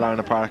copy shin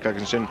Alarna Park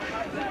agus shin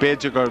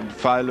beidir gur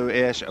fáilú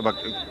éis aber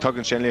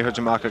tugann sin léir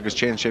Jamaica agus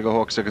change go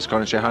Hawks agus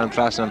Corin sé Haran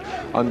Flasnan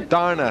on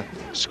Darna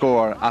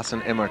score as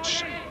an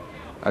Immert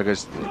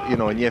agus you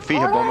know nie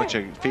fihe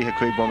bommetje fihe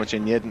quick bommetje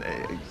in jeden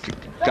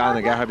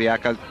gana gahabi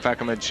akal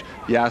fakamage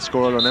ja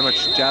score on Immert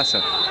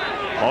Jassa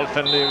Paul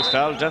Finlay was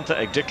foul Genta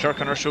ag Dick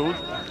Clark on her shoe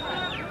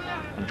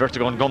and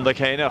Vertigo on Gunda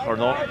Kane or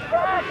no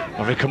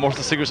or we come more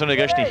to Sigerson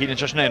against he didn't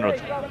just name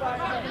it.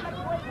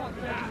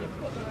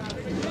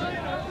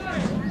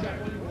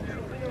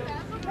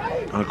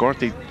 Al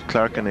Gorty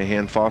Clark and a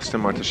hen Foster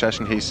mar the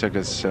session he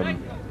agus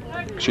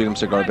Sheelum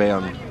cigar bay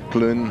on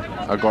Clun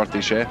Al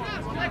Gorty she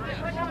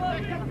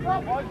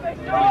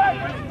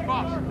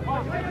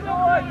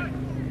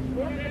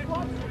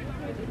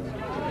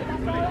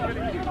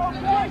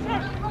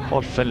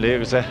Paul Finlay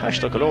was a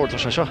hashtag galore to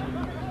Shasha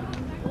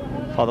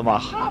Father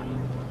Mach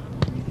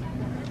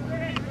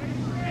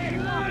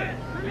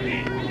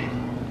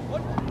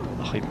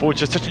he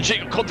poaches such a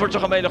chicken comfort to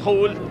a mile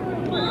hole.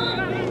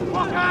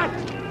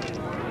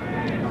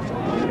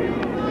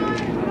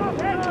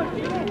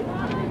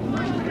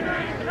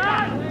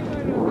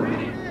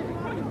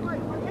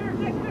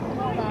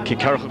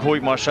 Kikarach Koi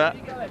Marsha.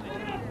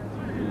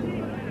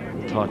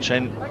 Tá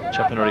Chen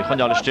Chapinori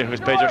Honjalisti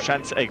agus Beidir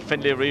chance ag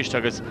Finlay reached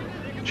agus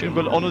Sin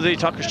gul onudí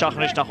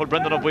takastachnis nach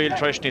Brendan of Wheel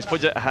Trish níos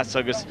fuide has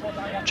agus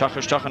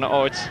takastachna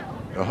áit.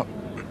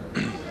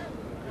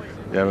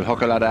 Yeah, well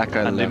hokalad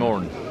akal and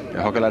Limorn.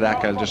 Yeah, hokalad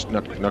akal just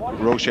not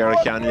Rocher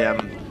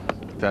Canliam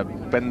the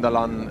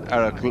Bendalan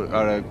ar a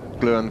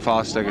gluan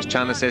fast agus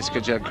Chanas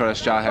Iska Jed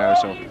Kurashahar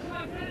so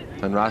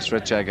and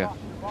Rasra Chega.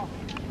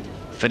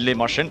 Finlay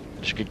Marshin,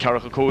 Shiki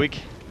Karaka Koig.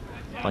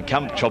 On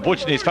Camp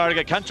Chobuch níos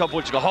farga Camp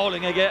Chobuch go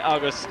hauling again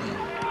agus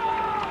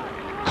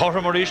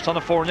Corramorish on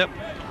the fornia.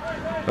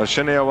 Well,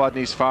 Shinny awad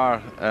níos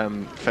far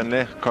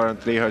Finlay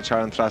currently her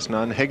Charan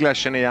Trasnan. Higla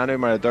Shinny anu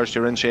mar dorsti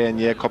rinche in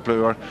ye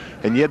couple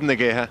in jedna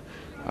geha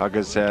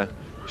agus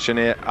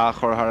Shinny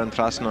achor Haran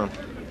Trasnan.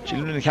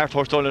 Children in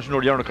Carthor Stolen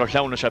nor Yarna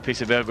Carlauna a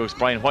piece of Vergus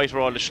Brian White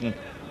Rollishin.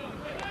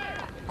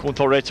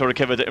 Kunto Rator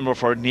Kevin the Immer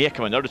for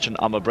Nieka and Urchin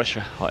Amma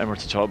Brescia or Immer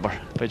to Chauber.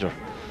 Pedro.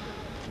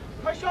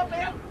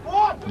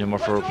 Number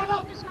for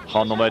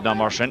Hanno na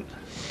Marshin.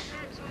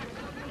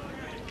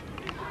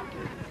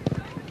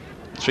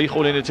 3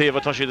 hole in the tee of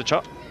Atashi the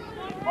chop.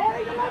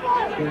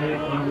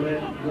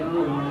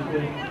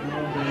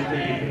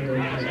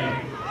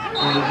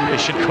 It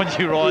should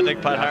continue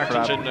riding Pat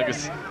Hartington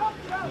agus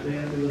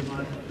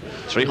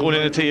 3 hole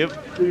in the tee of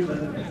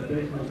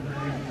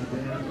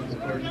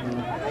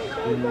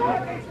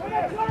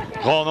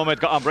Hanno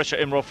got Ambresha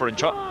Imro for in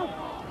chop.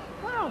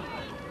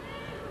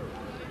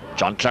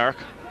 John Clark.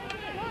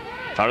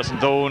 Farrison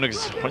Doan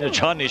agus when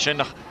John is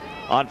in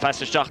on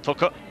fastest jack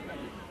took it.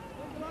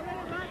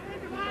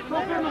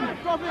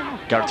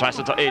 Garrett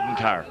Tyson to Aidan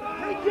Carr.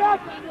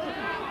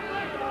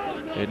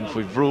 Aidan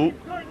for Vrew.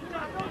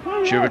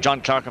 Sugar John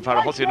Clark and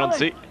Farrah Hussey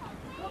Nunsi.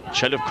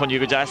 Shell of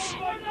Cunningham Jazz.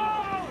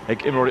 Eg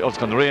Imrory of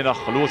Conrena.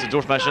 Lewis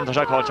Dorf Mission. The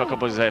Jack Hall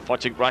up was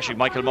watching Rashing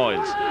Michael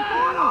Miles.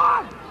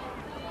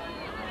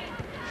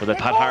 For the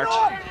Pat Hart.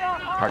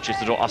 Hart used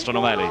to do Aston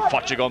O'Malley.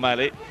 Fotchig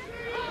O'Malley.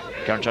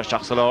 Garrett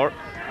Jack Salor.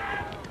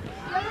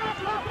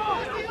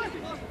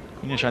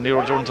 Nishan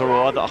Nero Jordan to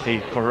Rod,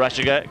 Achi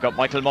Korashiga, got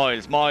Michael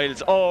Miles,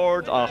 Miles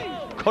Ord,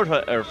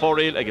 curtha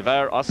fóréil ag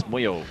bhar as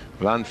muo.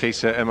 Bhean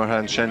fisa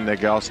immerhan sin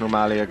ag as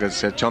nómála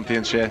agus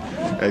champion sé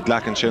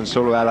ghlachan sin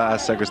solo eile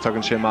as agus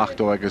tugann sé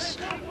machtó agus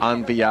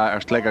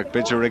anbhíá Sligo ag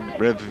beidir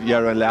rih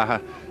dhearra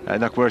letha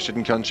nach bhuair siad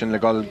an ceann sin le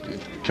gáil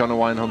ceann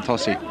amháin an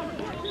tosaí.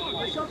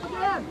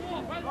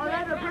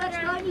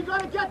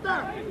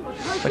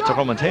 Victor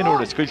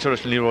commentator is culture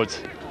is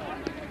Leroy's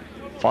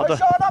father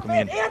come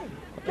in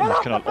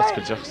canal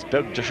Oscar just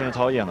big just in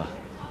Italiana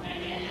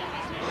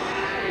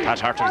Pat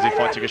Hartog is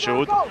fighting a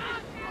show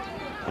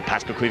and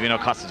Pascal Quivino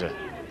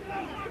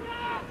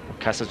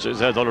Cassage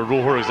is a dollar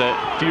rower is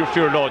a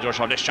fear lord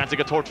or this chance to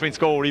get toward twin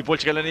score he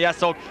bulch in the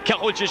yesog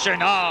Kaholch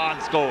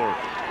and score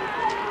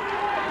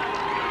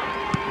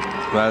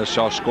well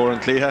shot scoring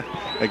Cleha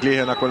a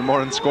Cleha nach bhfuil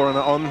mór an scoring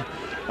on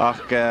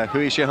ach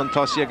hui sé an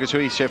tosaí agus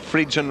hui sé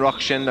fridjan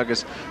rock sin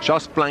agus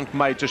just blank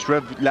maid just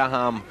rih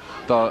leham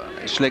do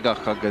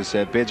Sligach agus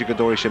beidir go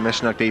dóir sé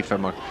misnach dífa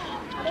mar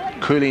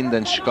coolín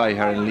den sky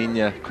ar an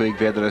líne chuig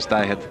beidir is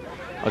dahead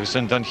agus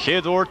an den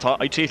chéadúir tá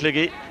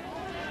aitíligi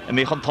a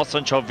mé an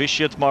tosan seo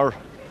bhisiad mar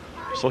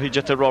so hí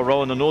jete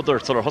rá an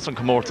óidir so ar hosan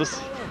commórtas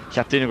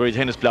ceaptíine go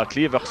hénas bla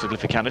clíomhach sa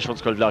glyficanis an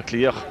scoil bla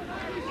clíoch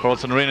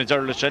chráil an réna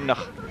deir le sin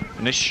nach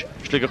níos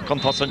Sligach con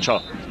tosan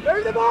seo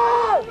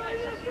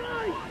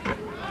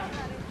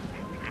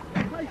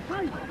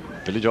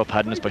Billy Joe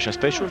Padden is by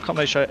special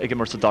commission ag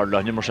mar sa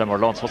darla nimmer sem mar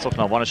lans hosach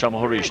na bhaine sem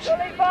horíist.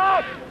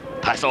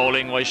 Pass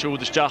alling wai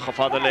siúd is deach a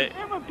fada le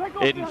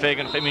Aidan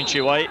Fagan chimin si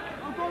wai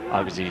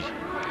agus í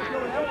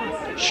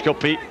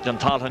sciupi den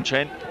talhan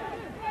sin.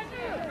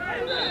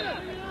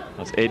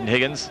 That's Aidan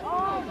Higgins.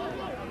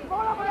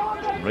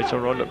 Right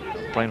roll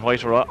Brian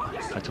White ra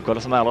tu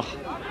golas malach.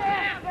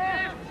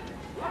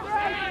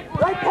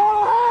 Right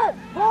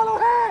Paul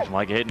ahead.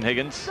 Mike Aidan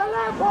Higgins. The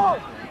left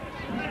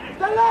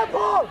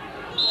ball.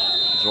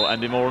 Throw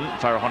Andy Moran,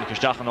 Farah Honecker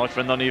Stachan out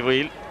for Nonny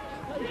Wheel.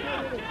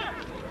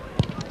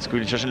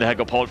 Schooling session le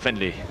go Paul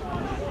Finley.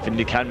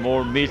 Finley can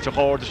more meal to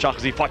horde the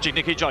Shachzi Fachik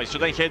Nicky Joyce. So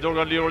then Head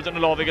Organ Lures and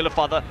the Loving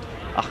Father.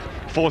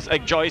 Fourth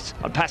Egg Joyce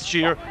and past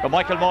Shear.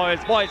 Michael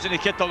Miles in the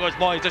kit doggers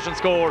Miles doesn't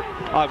score.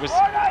 Agus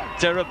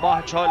Derek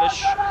Mah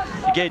Childish.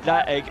 He gave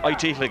that egg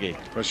IT Liggy.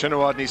 Well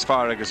Shinawad needs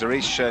far agus a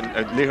reach and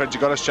Lihar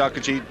Jigolas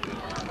Chakaji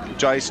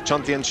Joyce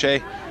Chunty and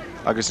Shea.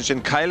 Agus an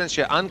sin caiilann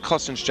sé an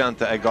cosan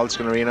steanta ag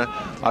Galscan Arena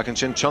ach an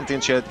sin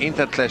tiontaíonn siad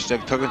inta tleiste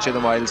ag tugann siad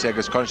a Miles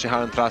agus chuann sé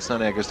thar an trasna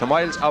agus tá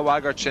Miles á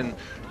bhagart sin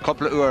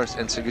coppla uairs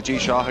in sa go dtí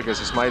seo agus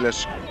is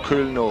Miles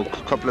cool nó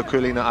coppla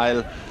coolína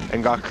ail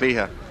an gach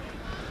clíthe.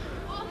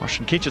 Mar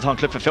sin cínte tá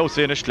clifa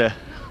fésaínis le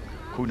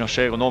cúna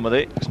sé go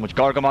nómadí agus muid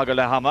gargamaga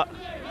le hama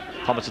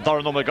Tá sa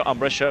dar nóma go an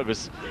breise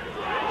agus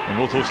an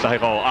nótús le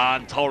rá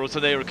an táú sa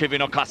éir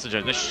cihín á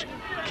Casaige nis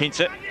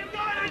cínte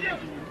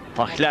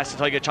Tá chléas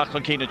atá ag teach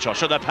an cíine seo,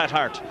 seo Pat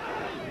Hart.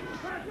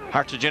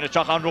 Hart a déine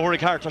teach an Rory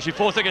Hart, tá sí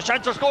fós ag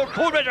seantar scór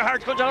cúbeidir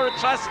Hart go deir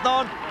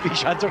trasnán, bhí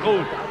seantar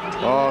cúl.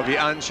 Bhí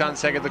an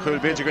seans ag a cúil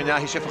beidir go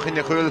neahí sé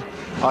fachinne cúil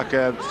ach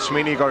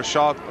smíní gur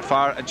seo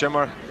fear a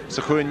Jimmer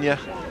sa chuine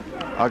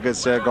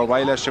agus go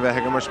bhhaile se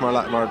bheith gimmert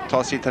mar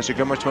tosaí tá sé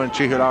gimmert mar an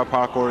tríú lá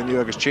parkóir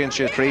aniu agus chéan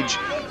sé fríd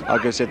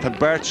agus tá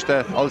beirt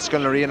de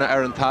Olscan Arena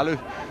ar an talú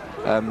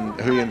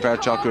hui an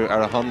beirt acu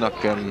ar a honnach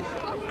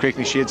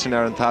Creekní siad san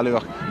ar an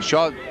talúach.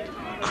 Seo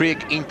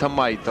Creek inta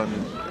maid an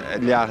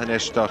leathan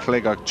is do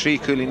Sligo trí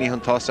cúlaí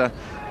an tosa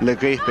le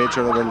gréith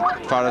beidir a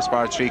bhfuil faras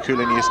bar trí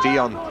cúlaí is tí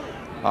an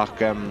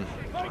ach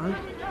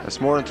is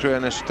mór an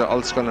trúan is do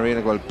Olscan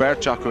Arena gohfuil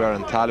beirt acu ar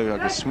an talú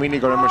agus smíní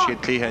go immer siad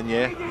clíthe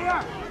inné.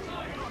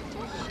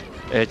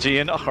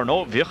 Díon ach ar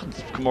nó bhíoch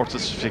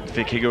commórtas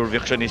bhí cigur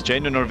bhíoch sé níos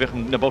déanú ar bhíoch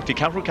na bótaí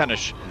camrú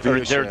canis ar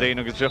déir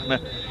déanú agus bhíoch na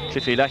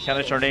clifií le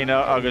canis ar néine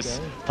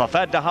agus tá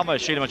fed de hama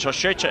síle man seo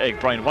séite ag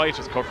Brian White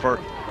is cur for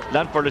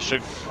landbar leis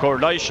gur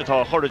leiis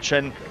atá chorid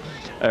sin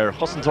ar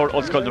chosantóir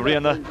Olscoil na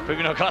Riana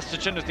chuigeann á casta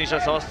sin is ní sé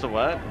sásta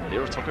bhfuil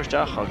níor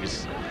tuchaisteach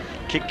agus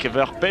kick a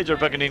bheith beidir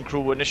began in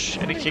crú inis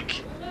ina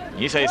kick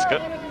níos éasca.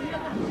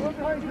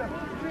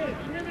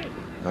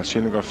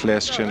 Sin gur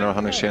fléisc sin ar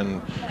tháinig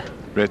sin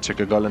réite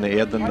go gáil na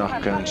éan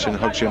nach sin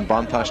thug sin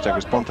bantáiste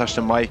agus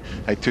bantáiste mai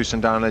ag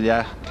túsan dána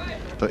le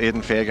do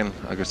Aidan Fagan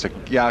agus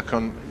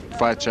chun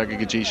fáilte ag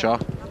go dtí seo.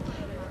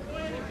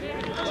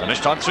 San is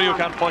tá tríú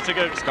can fáilte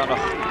agus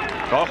ganach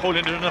gá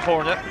chólín na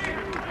fórne.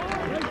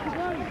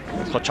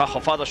 Tá teach a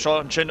fada seo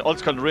an sin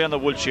Olscoil Riana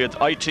bhfuil siad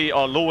IT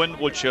á Loin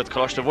bhfuil siad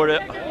choláiste bhuire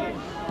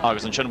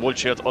agus an sin bhfuil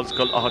siad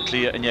Olscoil a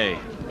clia inné.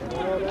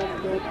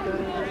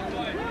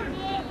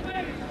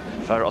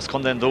 Fer as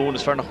kon den doen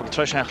is ver nog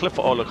treis en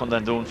glyffe alle kon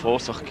den doen voor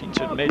zich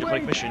kindje mede van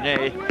ik misschien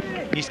nee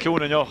niet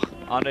koen nog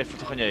aan even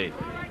toch nee.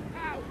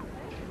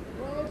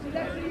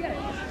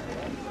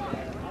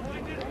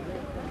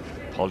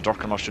 Paul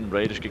Dorkan was een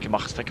Raiders kijk je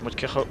mag stekken met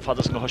kick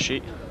vaders nog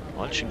hoshi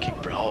al zijn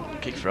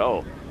kick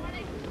vrouw.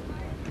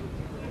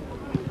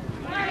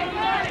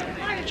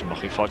 Je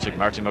mag ik fout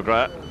Martin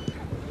McGrath.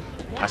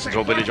 Pass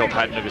het Billy Joe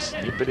Padden is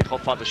niet Billy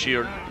Hop van de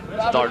Sheer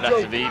daar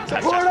left wie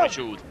pass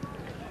shoot.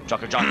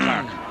 John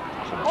Clark.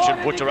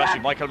 Should butcher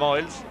actually Michael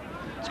Miles.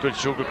 It's good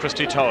to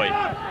Christy Toy.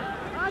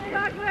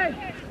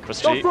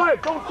 Christie.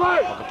 Don't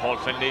fight! Aga Paul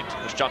Finley,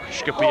 was Jack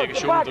Skippy ag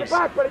siúd agus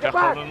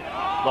Bechalan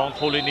long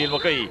Holy Neil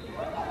McGee.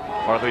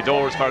 Far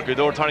good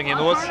doors turning in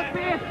us.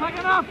 Pack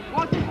it up!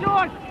 Watch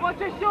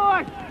his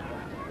short!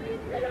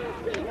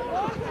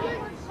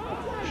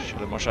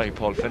 Shall mar sé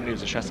Paul Finley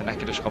was a chest and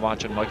Ekadish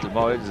Comanche Michael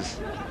Miles.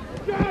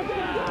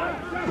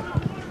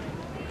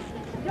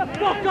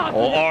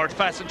 Oh, Ard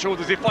fast and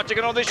shoulders, he fought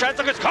again on the chance,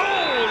 it's Cole!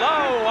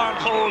 Oh, and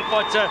Cole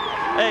fought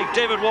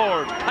David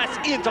Ward, pass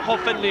into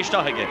Huff Finley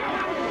again.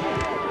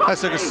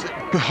 As agus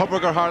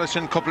Hubberger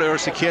Harlison couple of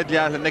hours a kid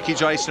yeah Nicky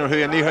Joyce or who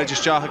and near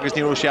just Jack agus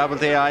Nero Shabel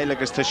they I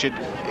like us to should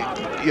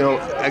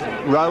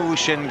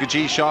Roush and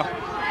Gaji Shaw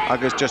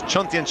agus just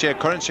chuntian she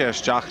current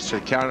shares Jack so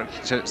can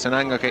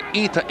sananga ke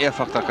ita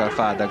effecta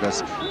fad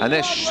agus and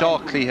this Shaw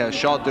clear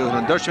shot doing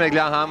and Dutch meg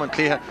Laham and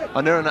clear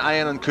and there an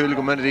iron and cool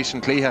communities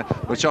and clear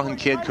with Shaw and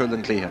kid cool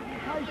and clear.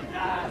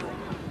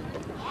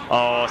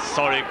 Oh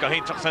sorry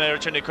gahin tuxan er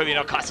chinny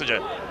Kuvino Cassage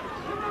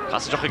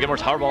gimmer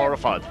harbor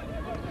fad.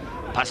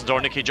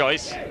 Passador Nicky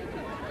Joyce.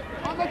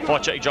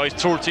 Fáte Joyce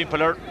trúr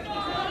timpplair.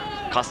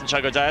 Casan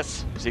se go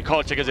das. Sí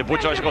cáilte agus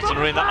bute go san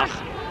rinne ach.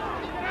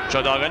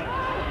 Joe Duggan.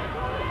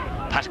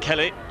 Pat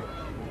Kelly.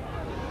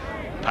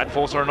 Pat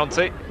Foster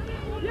Nuncy.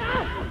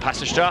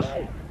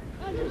 Passasteach.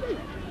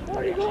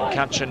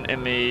 Catchin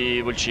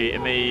imi will she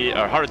imi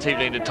or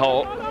hurritively in the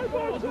tall.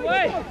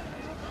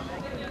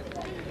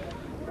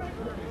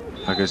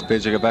 Agus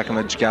beidir go Beckham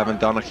Gavin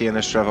Donaghy in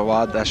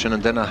Stravawad Ashin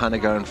and Dinna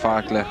Hanniger and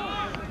Farkley.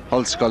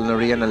 Hulskull na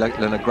riana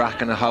lena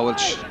grack na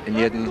hawlch in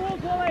jeden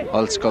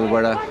Hulskull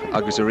wera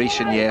agus a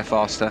rishin ye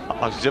faster.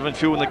 Agus even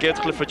few in the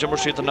Gatecliff for Jimmer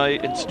Street and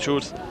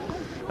Institute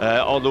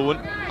Alloon.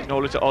 No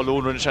lit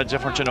Alloon and shed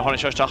different in a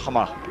Honish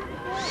Tachama.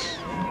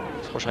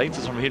 So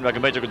Heinz from him like a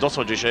major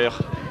Godoso Sheikh.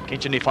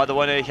 Can't you father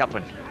one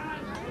happen?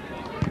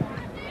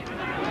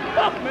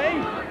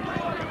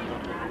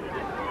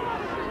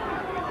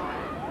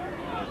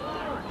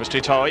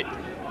 Christy Toy.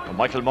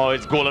 Michael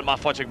Miles, goal at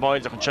Mafatic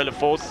Miles, and Chelle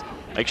Foss.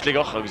 Actually,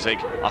 I was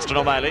like, Aston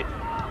O'Malley.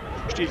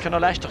 Still kind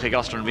of last, I think,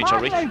 Aston Vincha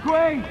Rick.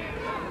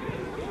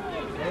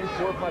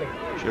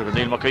 Sugar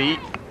Neil McGee.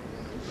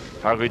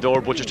 Fargo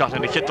door, Butcher starting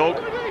in the kit dog.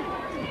 And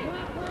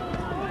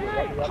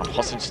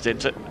Hussin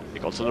Stinted, he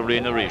got to the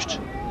rain and reached.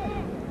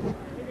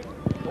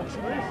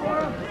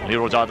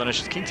 Nero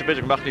Dardanish is keen to bid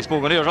and Machney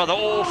Smoke and here,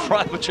 oh,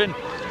 Frabachin.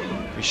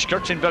 He's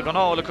skirting back on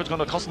all, look what's going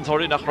to Cousin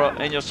Tori, Nachra,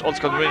 and your old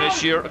school rain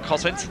this year,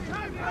 Cousins.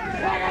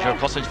 Sure,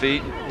 Cousins v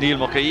Neil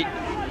McGee.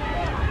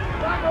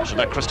 So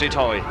that Christy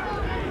Toy.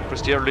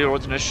 Christy early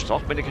Rodnish,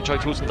 soft minute can try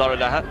 $2,000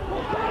 leha.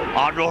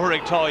 On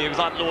roaring Toy, he was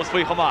on lowest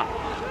way come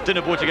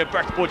Dinner boat to get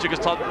Bert boat to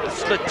get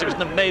split to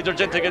the major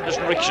gent again this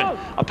direction.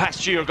 A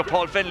pass here go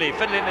Paul Finley.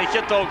 Finley in the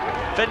kit dog.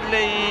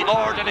 Finley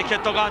or in the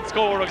kit dog on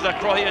score because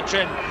that Croy and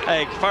Chin.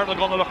 Farnell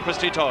gonna look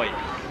Christy Toy.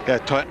 Yeah,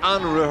 Toy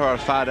an ruher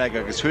fad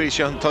agus hui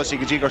she an tosi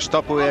gigor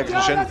stop away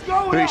action.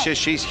 Hui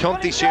she's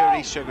hunty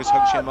series agus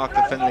hug she mark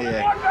the Finley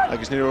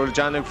agus ni ro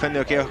Jan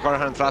Finley okay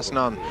Corhan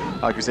Trasnan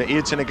agus the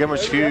each in a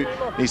gimmers few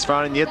these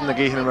farin yet in the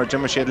game or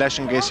Jimmer shed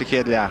lesson gase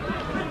kid yeah.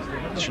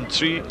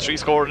 Three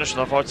score in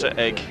the fourth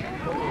egg.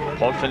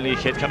 Paul Finley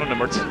hit cannon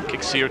numbers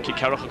kick sear kick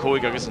Carach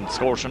Coig agus and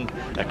scoretion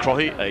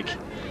Croy egg.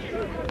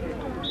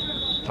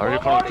 Farry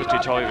Conor Christy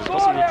Toy was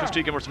possibly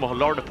Christy gimmers mo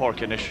Lord of Park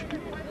inish.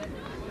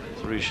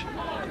 Rish.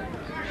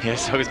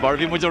 Yes, agus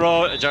Marvin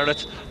Mudera,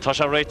 Jarrett,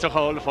 Tasha Ray to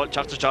Hall,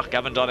 Chach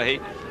Gavin Donaghy,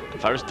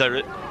 Ferris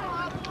Derritt.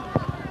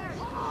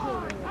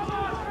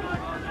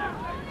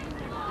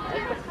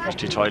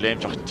 Christy Toy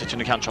Lane, Titchin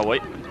the Cancha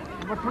White.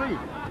 Number three.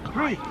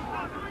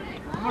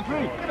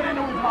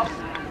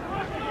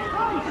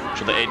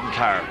 To the Aiden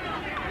Carr.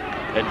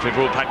 Aiden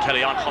Fibro, Pat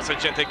Kelly on, Hussein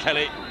Gente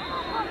Kelly.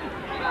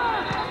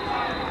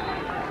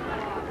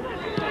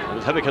 It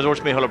was heavy because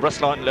Orch May Hull of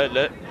Breslan,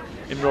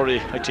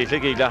 Imrory, I take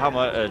Liggy,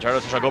 Lahama,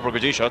 Jarrett Shagobra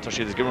Gadisha, so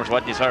she's given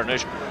what these are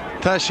nish.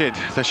 Tashid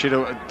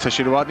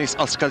Wadnis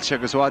Alskelch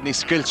agus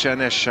Wadnis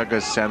Skilchanish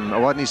agus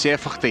Wadnis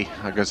Efachti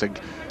agus a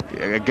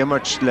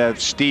Gimmert le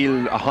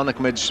Steel a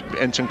Honigmid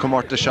in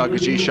Comorta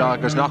Shagaji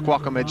Shagas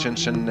Nakwakamid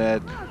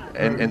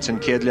in St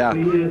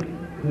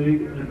Kedlia. Sean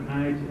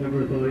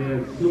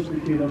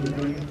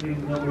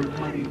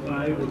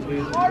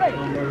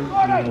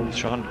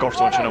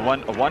Gorson a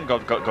one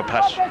got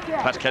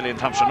Pat Kelly and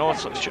Thompson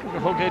North.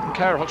 Hug Aiden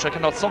Carr, Hug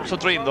Shaken not some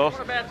dream though.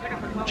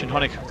 Chin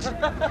Honig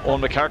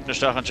on McCartney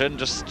Stachan Chin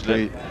just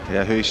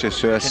yeah who is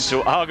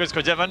into August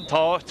go Devon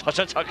Thaw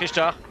Tasha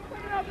Takishta.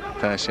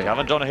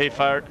 Gavin Donaghy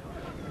fired.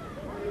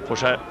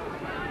 Push out.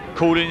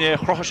 Cooling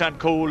Croshan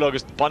Cool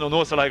August Bano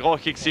Nosa like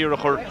Rochik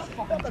Sirachur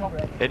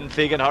in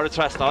Fagan Hard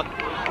Trasnot.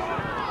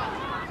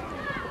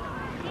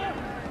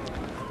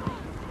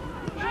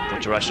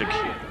 Jurassic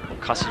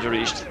Castle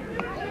reached.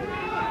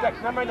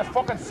 Remember in the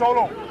fucking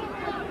solo.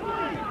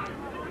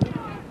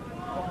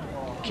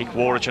 Kick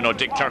Warwick, you know,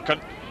 Dick Turkin.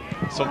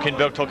 Some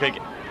Kinberg took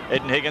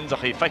Eden Higgins,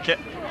 he fake it.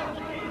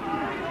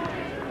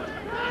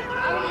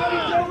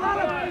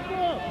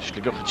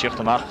 Sligo chicht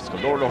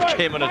amach, Lord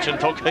came in a chin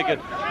took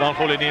Higgins, long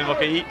holy Neil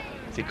McGee.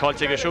 He called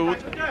take a shoot.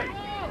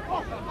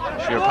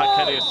 Here Pat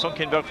Kelly is sunk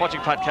in back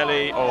watching Pat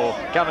Kelly or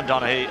Gavin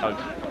Donaghy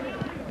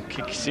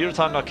kick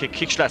Sigerson or kick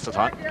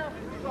Schlesterton.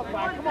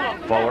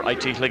 Forward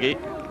IT Liggy.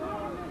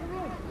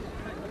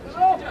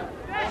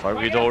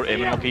 Fergie door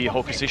Eamon Lucky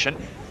Hocusishin.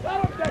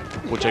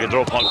 We'll take a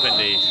draw Paul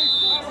Finlay.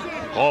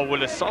 Oh,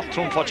 will a soft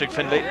room watching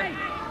Finlay.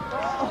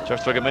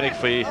 Just like a minute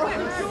we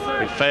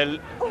fell.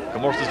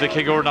 Commercials the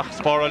kicker nach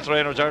spiral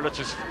trainer Jarlath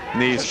is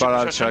Ní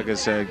spiral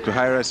agus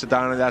gohair sa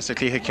darna las a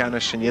clíthe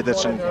canis and yet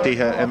an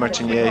títhe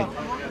emertinye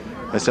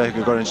as I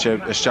go and share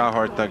a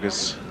shahart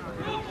agus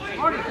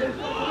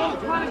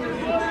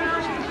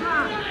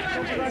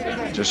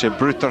just a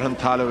brutal han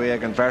talo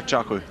ag an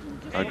verchaku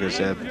agus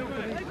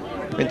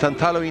in tan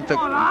talo inta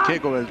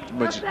kego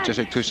just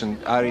a tuition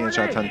arian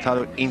shot tan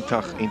talo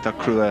intach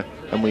crua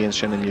and we in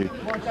shin and you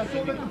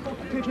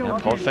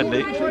Paul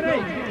Finlay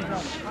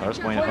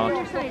first point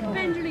hunt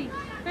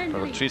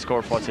for 3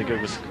 score 40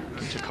 was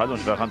just called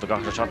on the hand to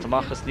go to shot to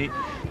machas ni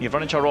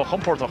running charo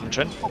humport on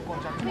chin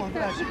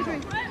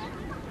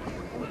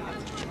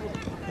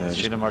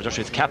Shin mar just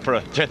it's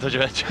capra gentle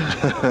jet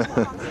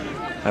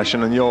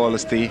Ashin an yall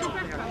is the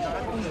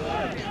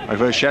Ag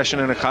bheith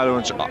sesin in a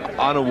chaúint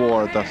an a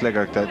bhór de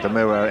chligeach de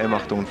méhar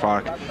imachún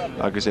farc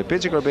agus é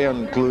beidir gur bé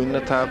an glún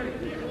atá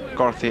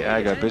gortaí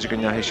aige, beidir go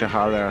neahí sé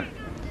thar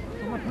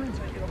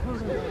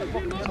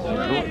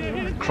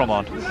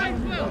Crumán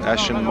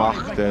Eisian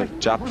mach de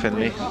Jap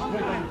Finlay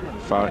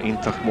far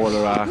intach mór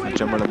rá an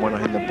jimmer le muna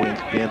hin na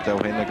buint blianta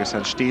ó hin agus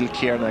an stíl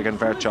céarna ag an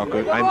bheirteacu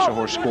aimse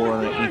thór scór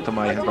an inta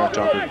mai an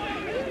bheirteacu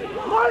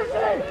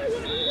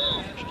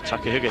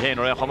Take a hig hen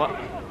or chama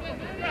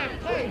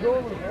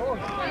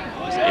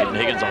Aiden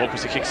Higgins a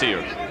hocus a kick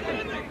here.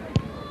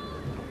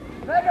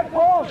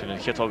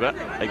 Hitoga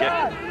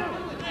again.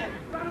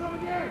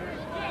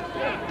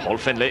 Paul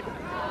Finlay.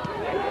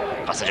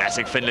 That's a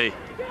Jessic Finlay.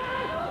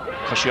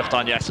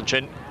 Kashiachtan Jackson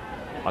Chin.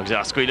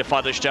 Agza squeal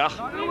father Stach.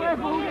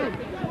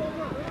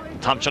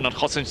 Tamchan and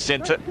Hossin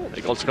Center.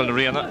 The goal school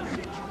arena.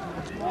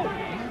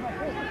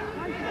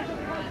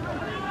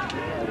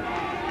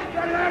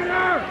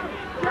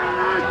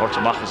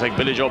 Hortemach was like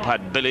Billy Job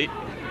had Billy.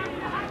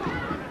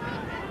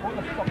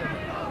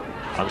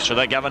 I'm sure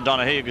that Gavin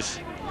Donaghy agus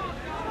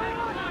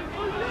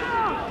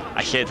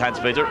a chéad hands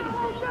beidir.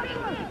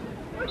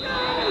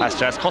 Has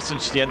just costin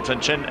stient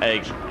an chin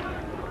ag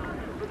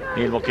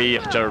Neil Muckey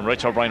jar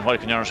Richard Brian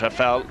White can se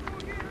fell.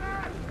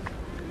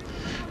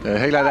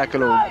 Heile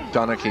ecolo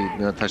Donaghy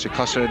tá sé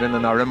cosir in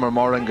an rimmer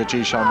morin go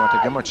G Sean Marta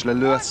gimmert le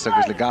luas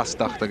agus le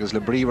gasdacht agus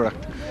le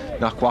bríomhreacht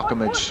nach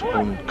Quackamage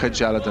ón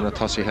cudgeala den a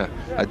tosithe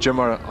a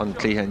jimmer an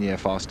clíthe ní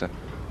fásta.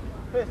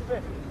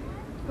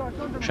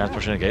 Chance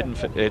for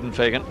Aiden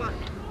Fagan.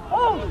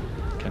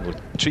 Can go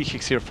 3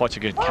 kicks here fight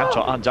again.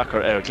 Cantor on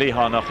Jacker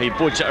Clehan nach he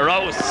budge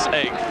arouse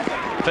ag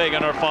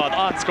Fagan or fad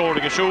on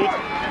scoring a shoot.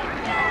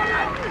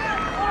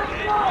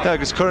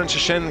 Agus current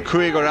sin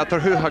cuaig or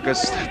atarhu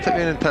agus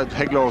in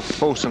heglo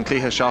fós an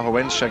clíthe seo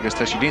winch agus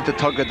tá sé dínta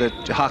tugad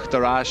de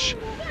heachtar ás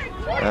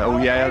ó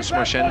dhéals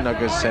mar sin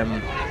agus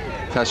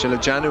tá sé le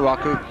Janu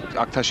acu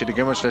ach tá sé de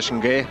gimmert leis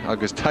an gé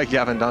agus tá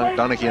Gavin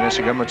Donaghy in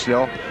sé gimmert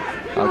leo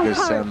agus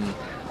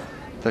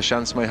tá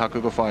seans mai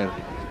hacu go fáil.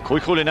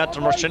 Cúig cholín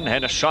etar mar sin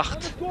hena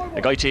seacht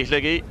ag IT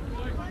Liggy.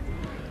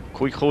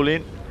 Cúig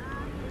cholín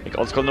ag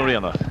ollscoil na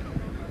riana.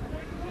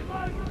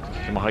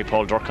 Cuma haid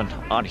Paul Durcan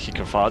an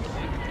chicar fad.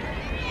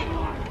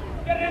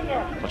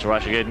 But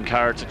right again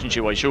Carr to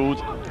Tinchi White shoot.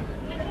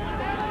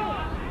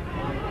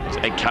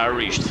 Ag Carr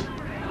reached.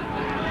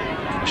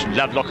 Sin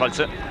leblach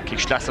also kick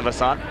Schlesser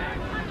Vasan.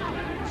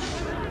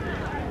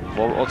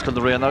 Ball ollscoil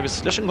na riana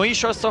agus leis an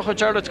ghaoise stoch a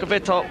Jarlath go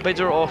bhéta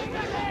beidir ó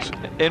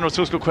Ein or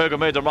túsco chuig go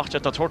méidir macht na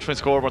tortfin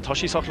scór mar tá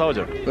sí soch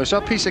láidir. Well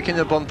seo písa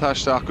cinenne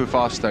bontáiste acu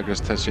fásta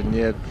agus tá sin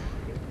níiad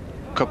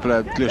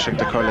coppla gluiseach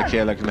de chuir le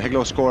chéile na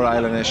hegló scór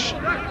eilenis.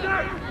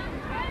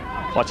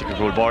 Fáte go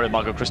gúil bar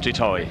mag go Christy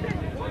Toy.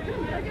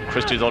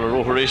 Christy dul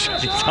roéis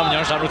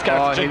tamnear an rut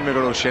gar. Hin me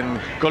go sin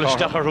go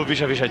stachar ru bhí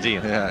sé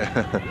dín.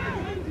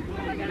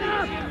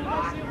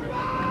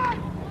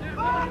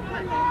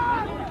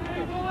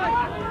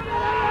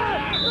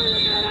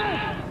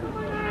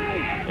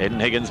 Aiden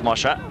Higgins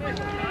Masha.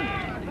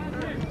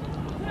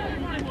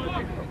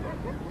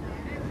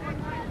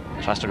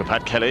 Faster go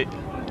Pat Kelly.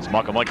 It's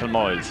Michael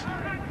Miles.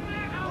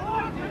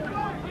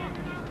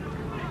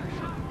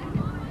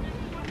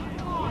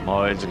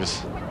 Miles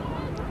agus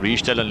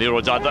Riestel and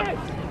Leroy Dada.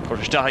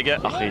 Cortestahige,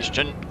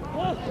 Achishton.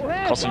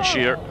 Cousin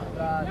Shear.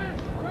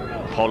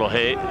 Paul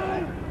O'Hay.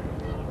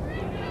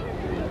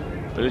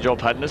 Billy Joe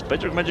Padness.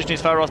 Bedrick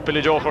Majesties Farros,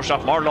 Billy Joe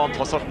Horshaf, Marlon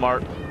Tosach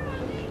Mar.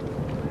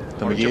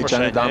 Tá gé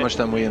Jenny damage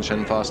them we in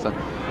sin fásta.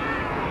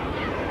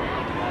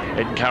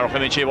 Aiden Carroll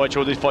Finichi White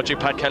Chudis Fudging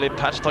Pat Kelly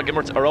Pat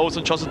Gimmert arose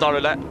and Chosen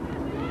Darrell.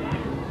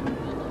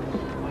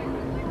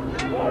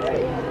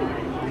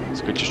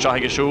 Squitch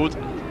Shahig shoot.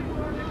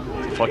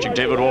 Fudging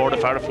David Ward, a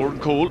Farraford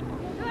and Cool.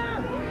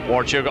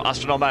 Ward Chirgo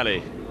Aston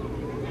O'Malley.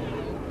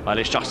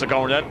 Malley Shachsa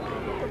Garnet.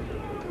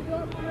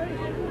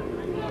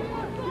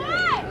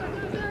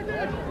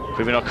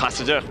 Quivino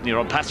Cassadech, near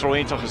on pass row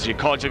into as you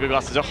called Jigga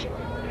Gassadech.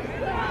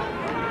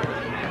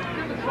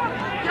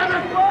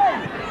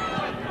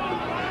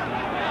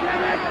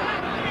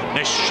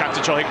 Nish, Shanta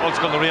Chohik,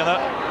 Ulskun Arena.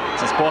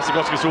 Sa spása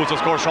go súil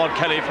scór Sean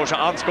Kelly fór se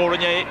anscór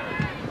inné.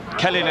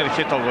 Kelly na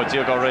chit go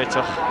Diego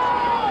réiteach.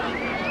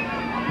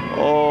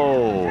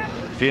 Ó,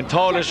 hí an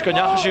tális go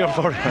neach sí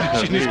for.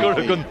 Sin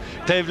scór gon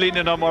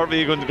Tavelín na mar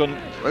bhí gon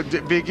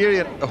Bhí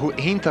géiríonn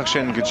híntaach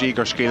sin go dtí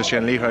gur scéil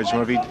sin líthid,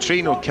 mar bhí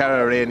tríú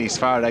cear ré níos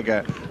fearr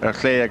aige ar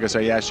chlé agus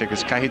ar dhéise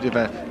agus caiithú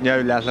bheith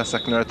neu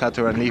lelasach nuair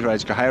tatú an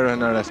líthid go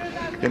haireann ar is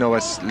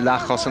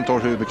lechas an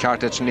torthú be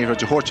ceartid sin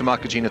líthid thuirteach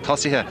go dtí na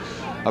tosaithe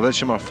a bhfuil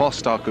sin mar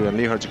fóstaú an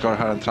líthid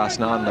gurthar an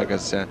trasnán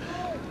agus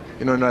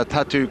nuair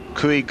tatú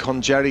chuig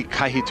chun Jerry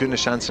caiithí tú na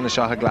seansan na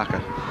seatha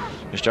ghlacha.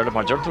 Is dearna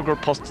mar deartú gur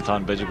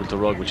posttán beidir go do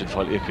rug bhil sin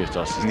fáil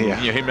íochtas.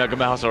 Ní himne go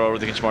mehas ar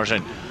áir mar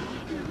sin.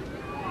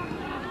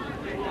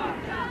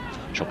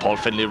 Seo Paul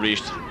Finlay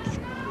ríist.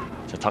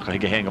 Tá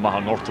take go héin go maith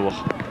an nortúach.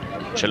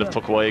 Silh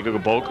tuchhaig go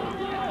bog.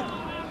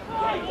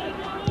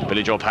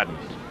 Billy Joe Padden.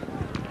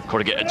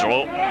 Chuige a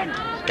draw.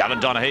 Gavin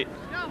Donaghy.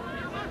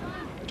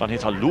 Donaghy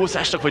tá luas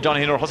eisteach faoi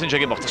Donaghy ar thosainn sé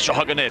gimach. Tá seo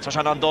ganné, tá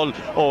sean an dul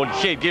ó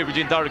chéad géir go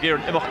dín dar géir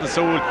an imimecht na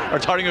súil ar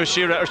taring ó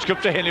siire ar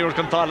scripta héanaí úr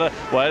cantála.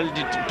 Well,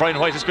 Brian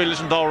White is scuil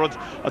an dárad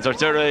as ar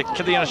deir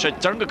cadíana sé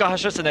dearn go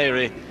gaithe san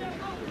éirí.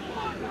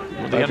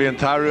 Bhí an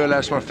tarú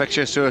leis mar feic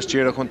sé suas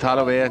tíra chun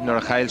talhé nar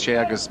a chail sé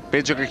agus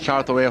beidir go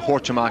ceart ó bhéh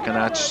thuirteach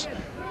an áit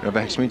ar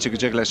bheith smínte go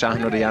deag leis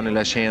aithnar a dhéanú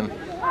leis chéan.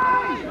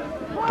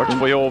 Bert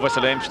faoi ó bheits a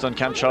léimst an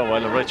cean seo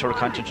bhil a réitear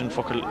cantin sin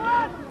focail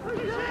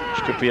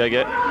scripi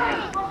aige.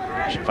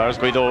 Fearras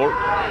go dóir.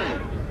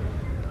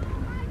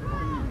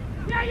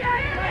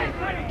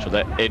 So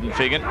de Aidan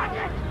Figan.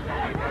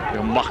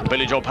 Mach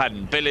Billy Joe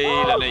Padden. Billy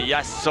lena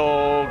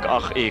yasog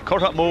ach I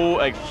cortha mú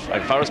ag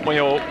Fearras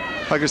Mayo.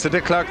 Agus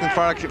Dick Clark na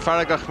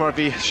faragach mar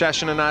bhí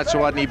sesin an áit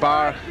bhád ní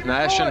bar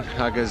na eisin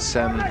agus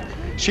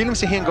sílim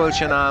sa híon ggóil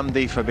sin am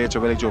dí fa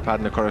beidir Billy Joe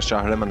Padden na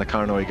choristeach rim an na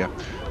carnóige.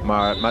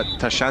 Mar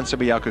tá seansa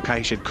bí acu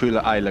caiith siad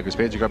cúla eile agus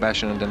beidir go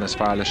beisin an den is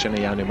fearla sinna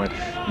dhéanú mar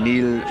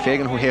níl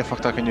fégan thu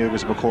héfachtach aniu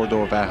agus ba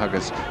cordó bheith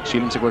agus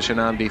sílim sa ggóil sin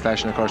am dí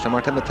fesin na choristeach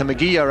mar tá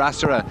magí a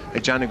rasara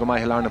ag deanú go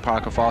maith helar na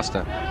park a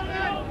fásta.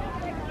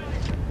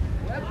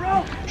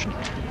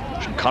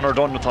 Conor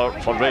Dunn tá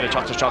fáil réile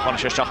teachtasteach an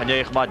séisteach an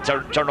éich má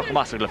dearnach go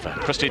measa glyfa.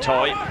 Christy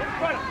Toy.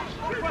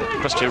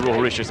 Christy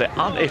Rohúr is an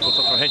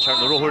éfotach ar hensear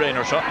na Rohúr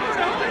éonar seo.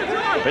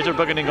 Beidir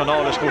beginning an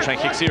ála scúr sin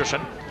Kick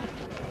Sigerson.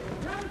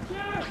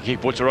 Kick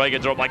búte roiige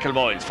drop Michael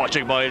Miles.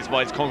 Fáteach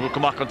Miles congu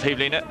gomach an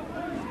taobhlíne.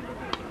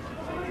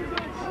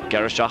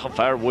 Garisteach an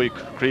fearr bhuaig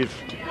críomh.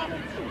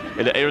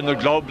 Ile éireann na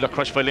glob le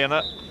cruis fáil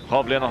léana.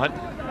 Háb léana hain.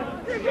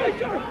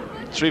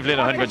 Tríomh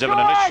léana hain go deimhin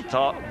anis.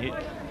 Tá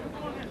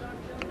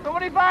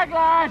Somebody back,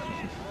 lads!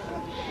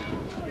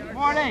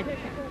 Morning!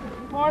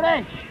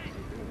 Morning!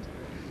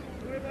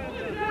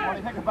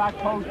 Morning, take a back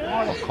post.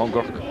 Morning.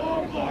 Congurk.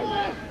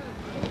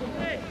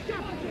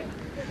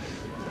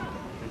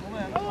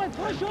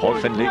 Paul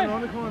Finlay.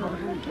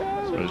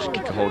 So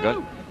kick a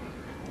hógal.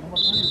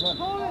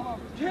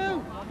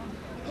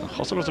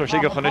 Chosol ar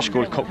Sligo chun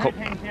iscúil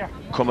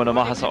cuman a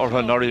maithas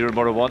ortha noríir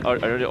mar bhain ar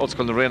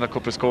odscoil na réna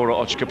cúpla scóra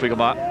áit scipaí go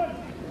maith.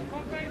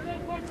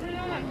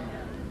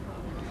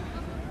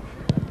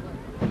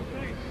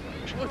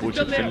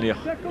 Búte Finlay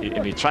I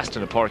mí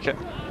trastan na páirce.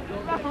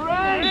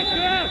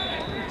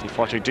 Tí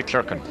fáteach Dick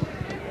Clarkan.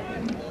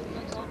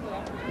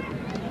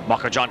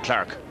 Macha John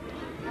Clark.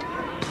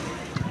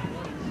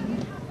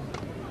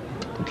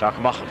 Clark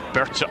mach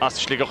Bert as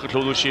Sligo go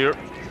clúdú siar.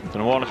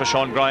 Den bhánacha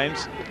Sean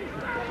Grimes.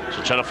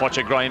 So tell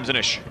fáteach Grimes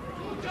inis.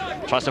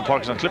 Trastan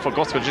Park an clifa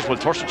goscail just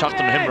bhfuil tuirse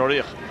teachtain na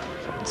himráíoch.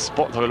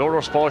 Tá go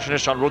leor spáis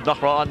inis an rud nach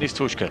rá an níos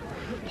túisce.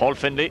 Paul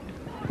Finlay.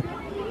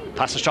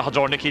 Passes to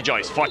Hador Nicky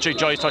Joyce. Fáteach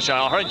Joyce tá sé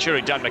a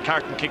haintíir Dan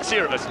McCartan kick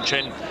Sigerson an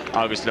sin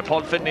agus le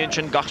Paul Finlay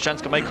sin gach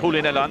chance go méid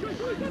coolín eile.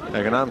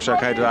 Ag an am seo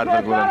caiidir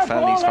admar bhfuil an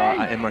fel níos fearr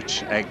a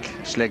immert ag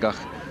Sligach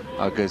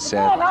agus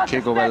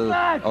cé go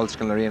bhfuil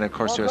Ulster Arena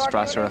cursú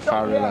strasar a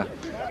fearrile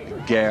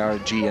géir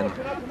Gian.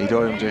 Ní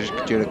dóim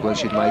dúra bhfuil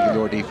siad maith go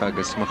leordífa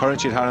agus má churann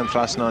siad thar an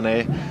trasnán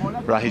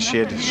raithí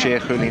siad sé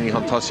chuilíní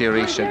an tosaí a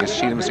rís agus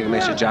sílim sa go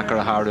mééis Jackar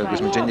a Harú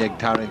agus mar duine ag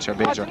tarint ar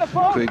beidir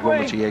chuig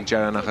bhmatí ag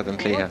dearannach an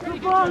chlíthe.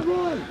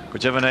 Go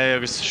deimhin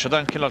agus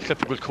sedan cin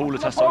clipa goil coolla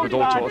testa go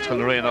dótá Ulster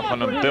Arena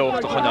chun an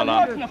beocht a chuineala.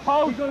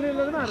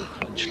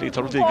 Slí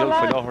tarúdaí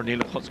gilfa láthir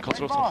níl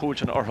cotrút an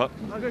chúilte an ortha.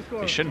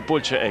 I sin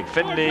búilte ag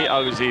Finlay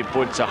agus I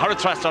búilte Har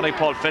trastan ag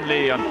Paul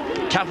Finlay an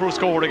ceapú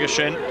scóir agus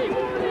sin.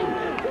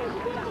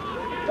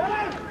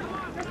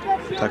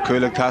 Tá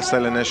cúlaigh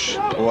tastal inis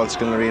ó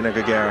Ulster Arena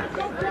go géir.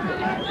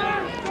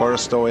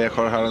 Forrestói a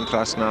chur thar an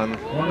trasnán.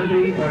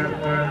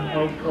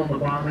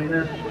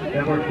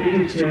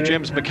 So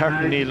James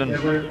McCartan nílan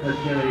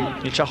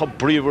ní teach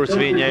bríomhúir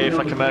tríine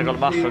fa cemégal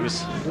mach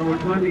agus.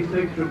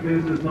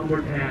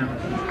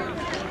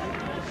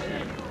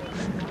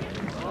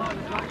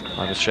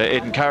 Agus sé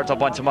Aidan Carr tá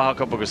baint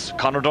amach agus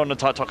Conor Dunn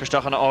atá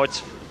tuchaisteach an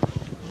áit.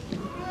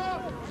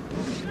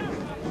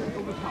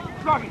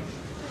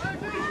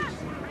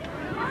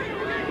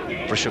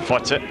 Brisha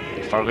fáte,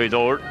 fargaí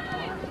dóir.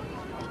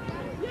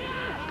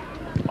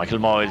 Michael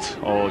Miles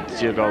ó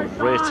Diego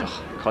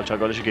réiteach cáilte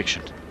go leis a gic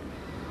sin.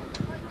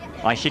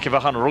 Ein chique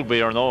bach an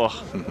rugby ar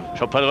nóach.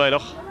 Seo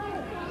pelgaileach.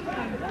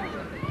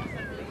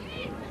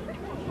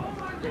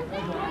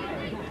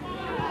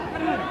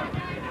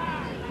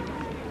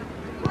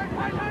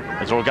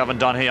 It's all Gavin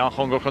Donaghy on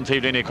Congo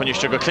Contivlini,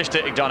 Conishta go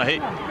clichte ag Donaghy.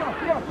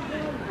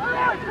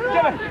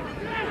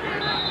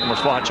 Mar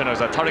swahan is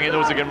that turning in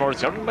those again more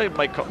certain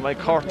my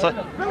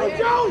carta.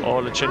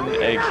 All the chin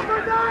egg.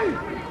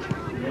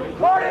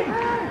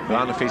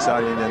 Anna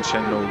Fisalian and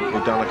Shenlo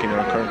O'Donoghue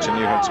are current in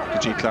here to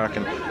G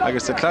Clarkin. I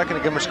guess the Clarkin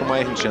and Gimmers come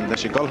in Shen, that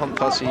she go hunt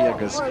Tossie, I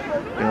guess,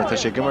 you know, that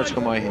she Gimmers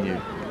come in you.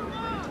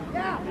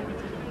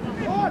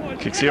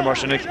 Kicks here,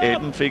 Marshanick,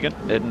 Aiden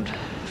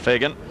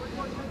Fagan.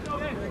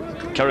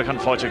 Kerrigan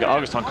fights against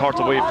August on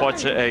Carter Way,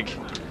 fights egg.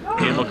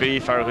 Ian McGee,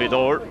 Farraghy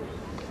door.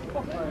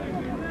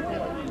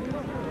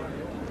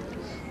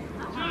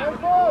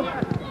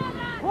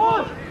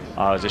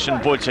 As they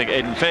shouldn't Bolchig,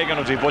 Aiden Fagan,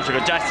 or the Bolchig a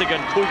Jassig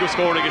and Pugo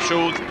scoring a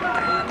shoot.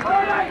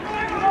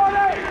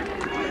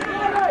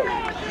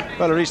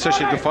 Well, a research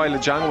the file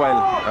of John Weil,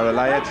 or a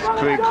Layat,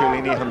 Craig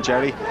Coolini, and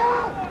Jerry.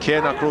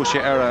 Kiana Crochet,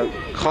 or a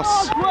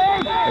Cuss,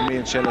 and me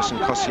and Shellis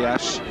and Cussy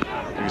Ash,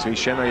 because we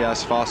Shenna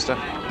Yas faster.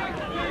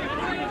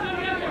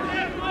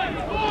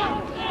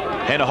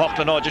 Henna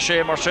Hochlan, no, just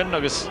shame or Shin,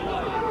 agus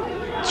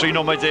 3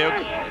 no my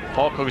deog.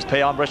 Falk, agus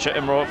pay on Brescia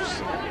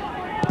Imrovs.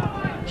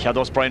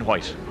 Shadows Brian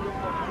White.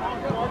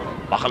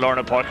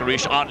 Machalorna Parker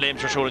Reach on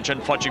Lames for Shurin Chin,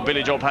 Fudging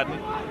Billy Joe Padden.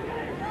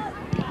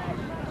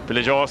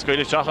 Billy Joe,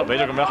 Squilly Chaka,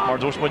 Bader Mech,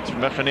 Mardusmut,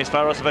 Mechanis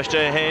Farros,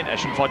 Veste Hain,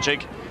 Eshin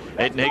Fudging,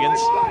 Aiden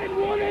Higgins.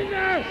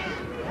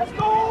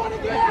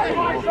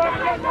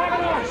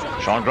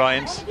 Sean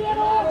Grimes.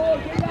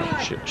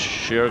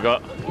 Shearga.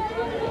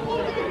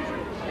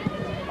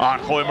 On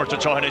Hoimer to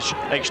Chohanich,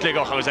 Egg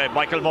Sligo, I was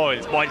Michael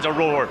Moyles a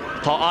roar.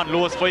 Ta on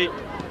Lewis Fight.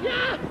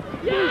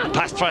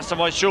 Pass Trust on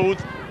my shoot.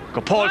 Go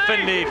Paul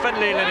Finley,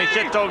 Lenny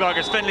Kit Dog,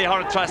 August Finley,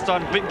 Hard Trust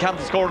on, Bingham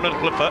to score in the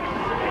Cliffa.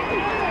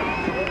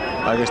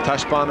 Agus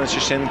Tashban and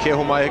Shishin,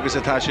 Kehomai, Agus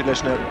Atashi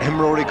Lishner,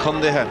 Himrory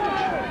Kundehe,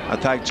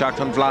 attack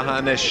Jackton Vlaha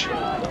and Ish,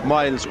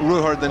 Miles,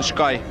 Ruhard and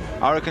Sky,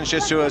 Arakan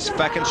Shisuas,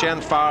 Fekin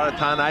Shen Far,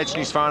 Tan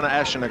Eichnis Farna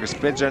Ashen, Agus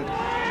Bidgen,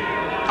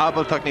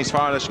 Abel Tucknis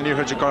Farlish,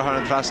 Newhard Jakorhan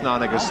and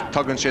Trasnan, Agus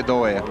Tuggan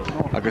Shedoe,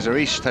 Agus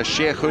Arish,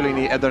 Tashe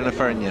Hulini, Eder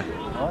Nafernia.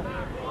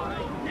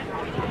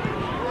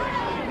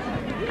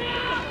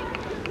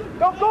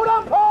 Go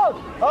down, Paul!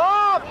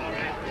 Up!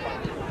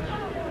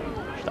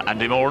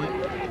 Andy Moran.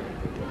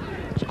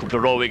 A couple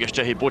of row against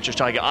he butchers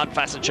trying to get on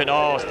fast and chin.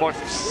 Oh, sport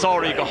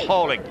sorry, go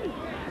hauling.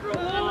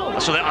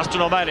 So the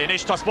Aston O'Malley,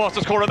 Nish to sports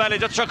to score O'Malley,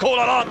 that's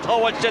Shakola on. Oh,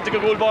 what's the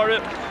goal bar?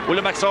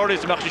 William McSorley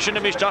is the Mach Shin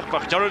Mishtach,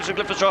 Mach Gerald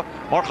Clifford,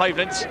 Mark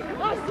Hivelands.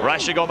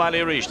 Rashig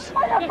O'Malley reached.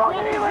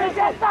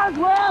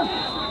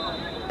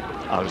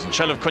 I was in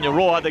Shell of Cunya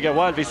Roa, they get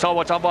wild, we saw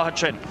what's on behind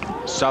chin.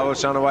 Saw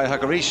what's on the way,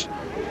 Hakarish.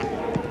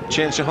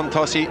 Change the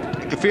Huntossi.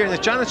 The fear in the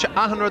Janet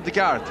Ahanrod the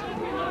guard.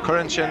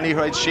 Current Shen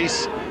Leroyd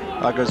Shees.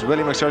 Agus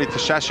Willie McSorley to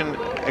Shashin.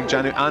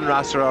 Egjanu Ann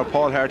Rasser or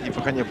Paul Hardy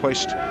for Kenya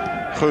pushed.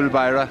 Khul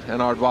Baira and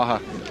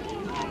Ardwaha.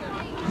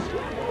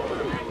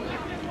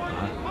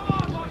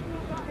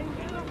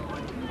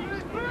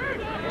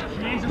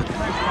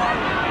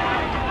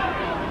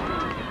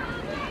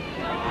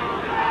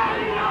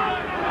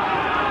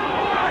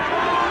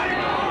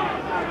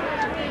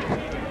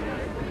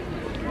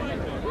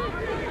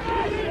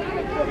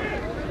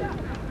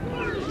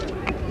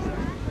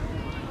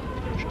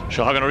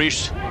 Shahagan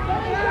Arish.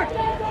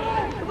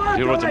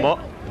 You wrote them up.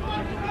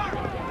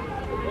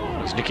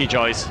 It's Nicky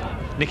Joyce.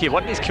 Nicky,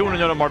 what is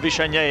Kunan on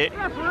Marbishan Ye?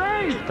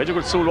 Better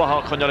good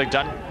Sulwaha Conjalik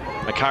Dan.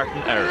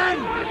 McCartan Error.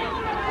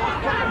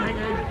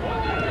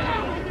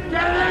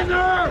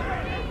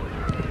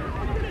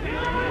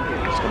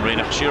 It's going to rain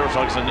a sheer of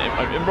dogs and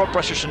Imrod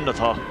Brushish in the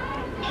top.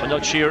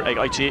 Conjal sheer egg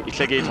IT,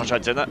 Itlegi,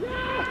 Toshad Zena.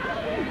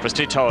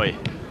 Christy Toy.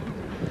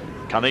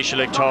 Kanisha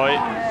Leg Toy.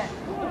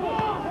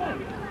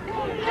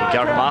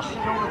 Garmach.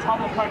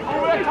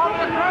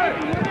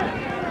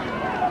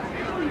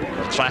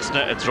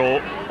 Trasna, a throw,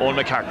 Owen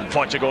McCartan,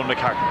 fight to go on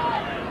McCartan.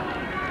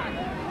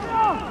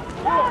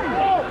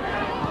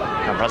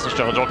 Can Brasnish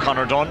to draw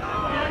Connor Dunn.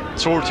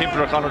 Throw team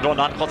for Connor Dunn,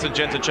 not Cousin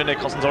Gent and Chinny,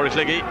 Cousin Zori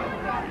Fliggy.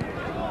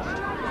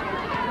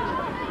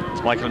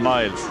 It's Michael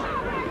Miles.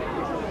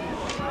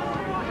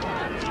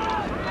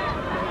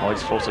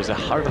 Miles folks is a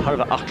hard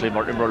of Ackley,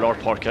 Martin Lord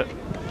Parker.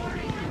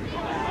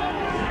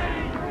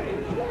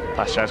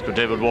 Pass chance for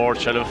David Ward,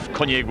 Shelf,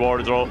 Cunnig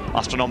Ward, draw,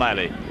 Aston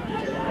O'Malley.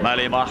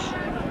 O'Malley Mach.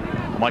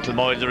 Michael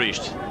Miles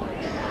reached.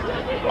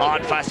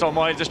 On fast on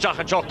Miles, it's Jack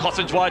and Chuck,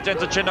 Cousins wide,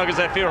 Denton Chinnog is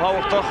a fear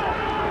Howard.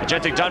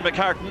 Agentic Dan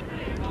McCartan.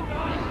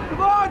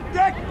 Come on,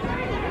 Dick!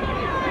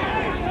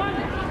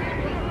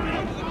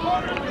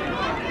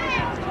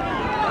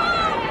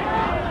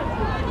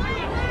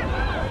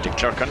 Dick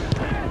Clerkin.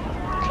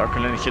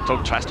 Clerkin in hit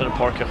up, Traston and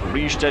Parker,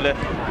 Reestelle,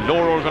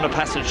 Laura going to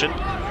passage in.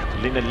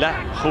 Lina La,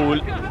 Hool,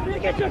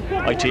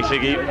 IT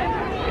Figgy,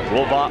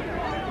 Roba.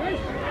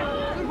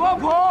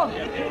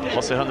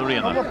 Jose on the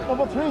arena.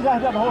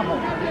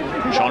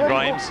 Sean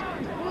Grimes.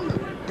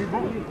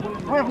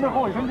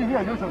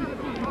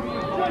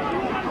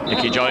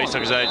 Nicky Joyce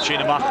agus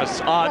Sheena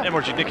Machas on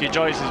emerging. Nicky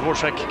Joyce is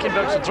worship kicking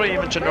back to 3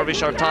 and Chinner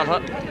Richard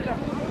Tata.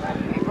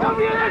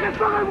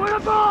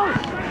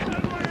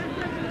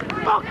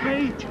 Fuck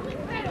me!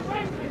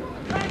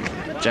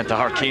 Genta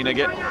Harkeen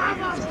again.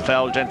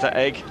 Foul Genta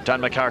Egg.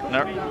 Dan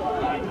McCartner.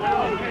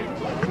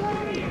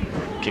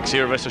 Kicks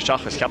here versus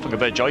Shach is capping a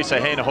bit. Joyce a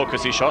hen a hook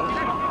as he shot.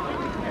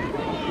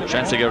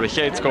 Chance to get a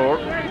shade score.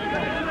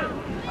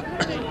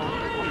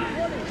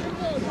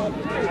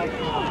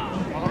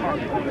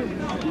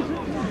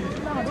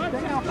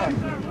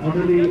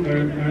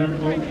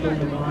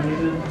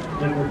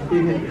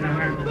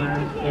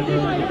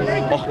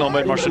 Och no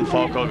mid marsin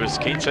fog agus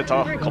Keintse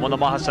ta come on the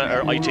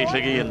Mahasa IT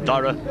Liggy and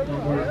Dara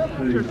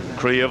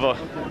Krieva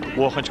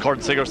Wochens Cord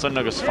Sigerson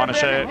agus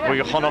Fanashe we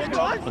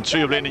Honacht and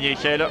 3 blin in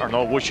Yele or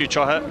no Wushi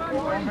Chahe.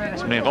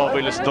 It's me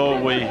Robilis do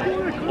we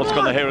what's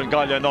gonna hear in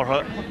Galia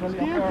Norha.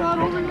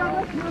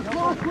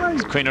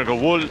 Queener go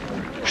wool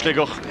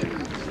Sligo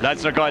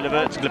lads are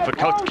Galia it's glip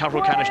cut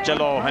Carol Canish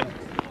Jello hen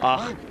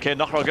ach ke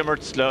nachra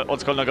gimmert le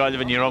what's gonna Galia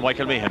in Euro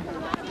Michael Meehan.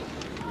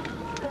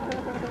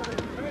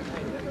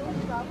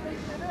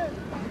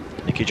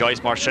 Nicky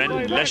Joyce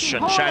Martin, Lish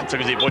and Chance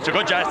because he put a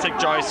good Jessic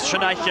Joyce,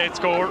 Shanache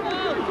score.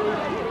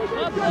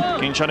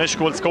 King Shanish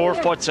will score,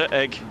 Fotsa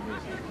Egg.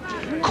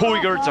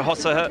 Coiger to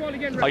Hossaha,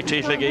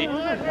 IT Liggy.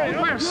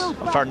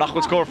 Fair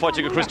Knuckle score,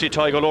 Fotsa Christy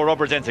Tiger, Low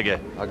Robert Dentige.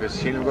 Agus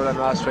Hino Gulan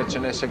last stretch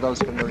and Essa Gulls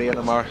can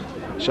Marina Mar,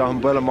 Sean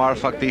Bulla Mar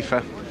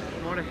Faktifa.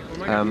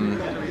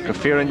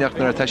 Gefearinach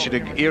na tá siad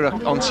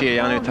iirecht ansaí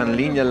anú tan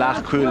líne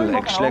lech cool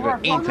ag Sligo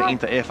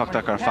inta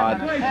éfachta ar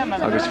fad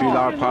agus fiú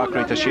lár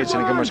parkra tá siad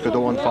sin gimmers go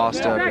dóin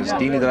fásta agus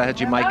daoine de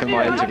headí Michael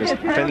Miles agus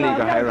Finley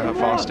go heirithe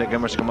fásta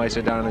gimmers go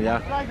maiise darna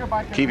ja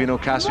Cíbhín ó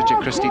Cassidy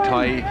Christy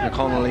Tai na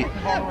Connolly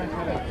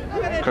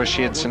chur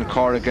siad san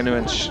córa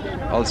gnuint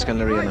alscan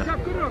na riana.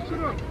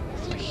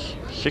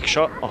 Chic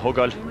shot a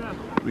thugáil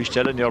Rhys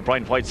near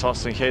Brian White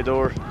sauce in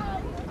Chéadúr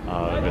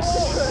agus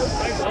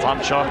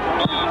Tom Shaw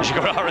she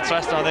got her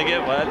interest on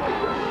again well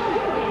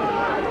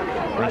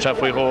run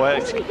chef we go a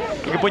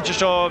bunch of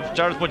show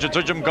Jared bunch of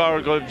Dudgeon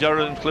Gar go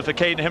Jared Cliff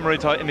Kane Himmery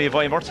in me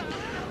Weimart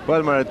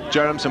well mar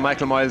Jeremy and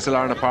Michael Miles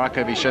Alarna Park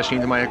vi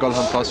Shashin my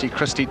Gulham Posse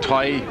Christy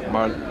Toy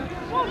mar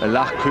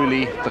Lach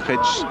Cooley the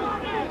Fidge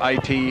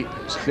IT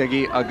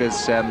Sliggy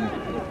agus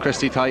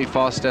Christy Toy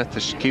Foster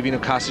to Kevin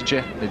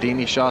Cassidy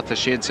Nadini Shaw to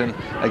Shadson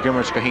a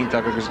Gimmers Gahinta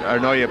agus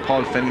Arnoya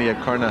Paul Finley a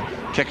Corna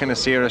kicking a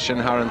serious in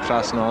Haran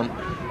Fasnon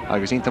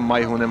agus inta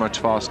mai hun immer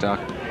tvásta.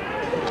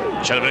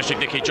 Chelvenish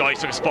Nicky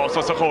Joyce agus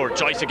spásas a chór.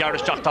 Joyce a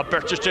garish jacht a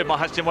Berchiste ma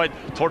hastin wide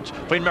toward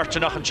Wayne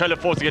Merchanach and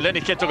Chelfos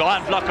Lenny Kit to go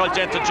and block all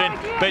Gent and Jin.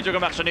 Beidir go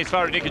machine is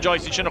fair Nicky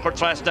Joyce in chur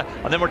trasta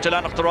and then we're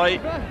Telanach the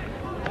right.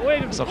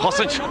 So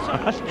Hosage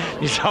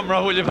you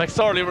Samra William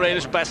McSorley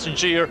Railish best and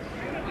cheer.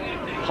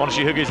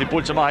 Honshi Huggies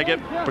built to my get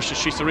but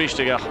she's a reach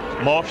to get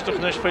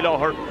Marstachnish fell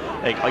her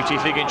ag IT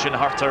Fliginch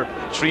Harter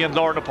 3 and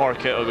Lorna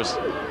Park agus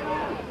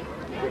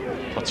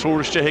But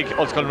through the hig,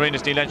 Oscar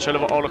Reynes Neil and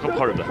Shell all of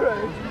horrible.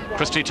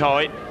 Christy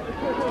Toy.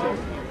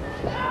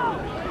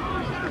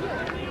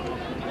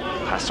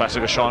 Pass tries to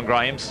go Sean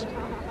Grimes.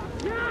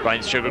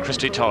 Grimes sugar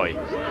Christy Toy.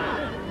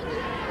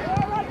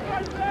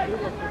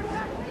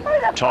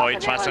 Toy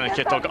tries to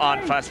get dog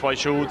on fast by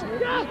shoot.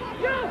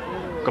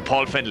 Go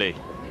Paul Finley.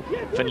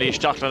 Finley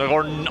Stockton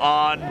Gordon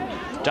on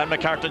Dan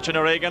McCartan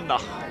Chinner Reagan.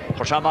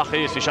 Horshamach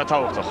is the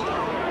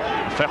Shatauch.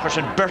 Fechers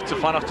and Bert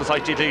fan of the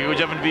site who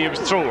haven't been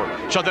thrower.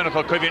 Shot then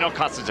a Kevin of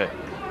Cassidy.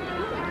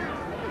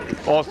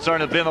 All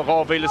turn a bin of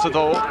all Velas at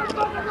all.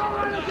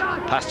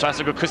 Pass tries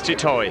to go Christy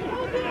Toy.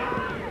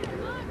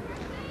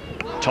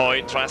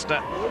 Toy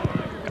Trasna.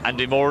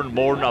 Andy Moran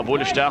a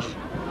Bullistach.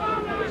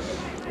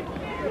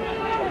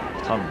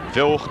 Tom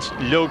Vilcht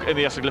Lug in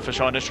the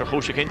Glyphashanish or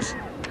Hoshikins.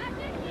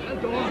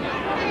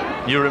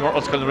 You remember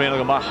Oscar Lorena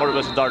go mach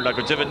horrible and dark like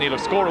a Divin Neil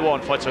score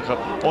one fight like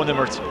on the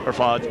mert or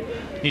fad.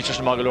 Nietzsche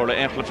Magalora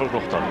ample for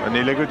Ruchtan. And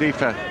Neil go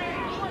deeper.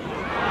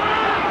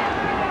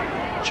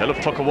 Chell of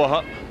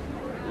Tukawaha.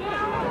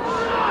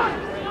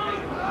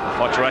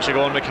 Watch Rashi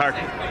go on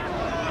McCartney.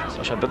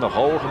 So she'd been the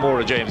whole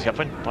Hamora James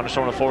Captain. Punish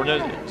on a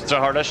 4-0. It's a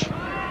Hardish.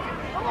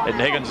 And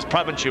Higgins is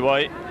Prabenchi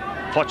White.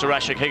 Watch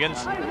Rashi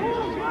Higgins.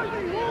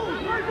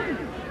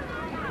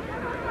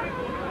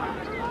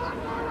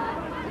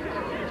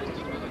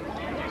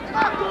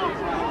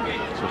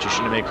 So she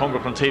shouldn't make Congo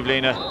from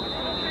Tivlina.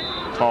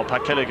 Paul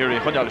Pakelliguri,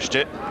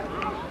 Honjaliste.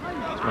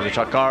 When they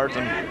shot guard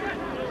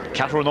and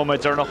Catherine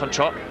Nomad there noch and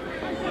shot.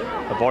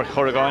 The board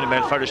Corrigan and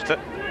Mel Ferriste.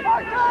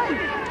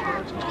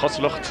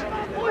 Hoslucht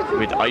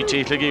with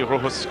IT Liggy,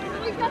 Rohus,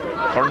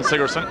 Corn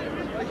Sigerson.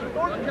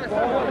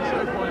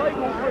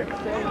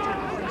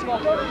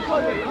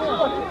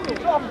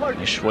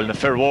 Ish will na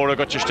fair war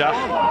got your staff.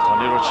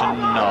 Connie Rochin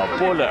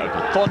Bola,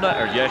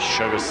 Gotona, or yes,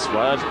 Sugar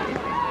Swad.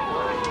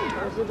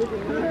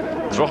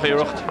 Drochi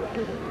Rocht.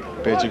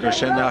 Beidr go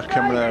sin nach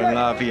cymra yn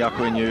la fi ac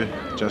wy'n yw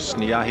just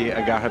niahi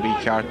a garhabi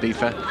cart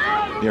difa.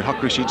 Ni'r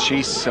hocr sydd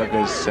sys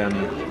agos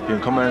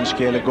yw'n cymra yn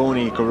sgel y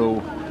goni gyrw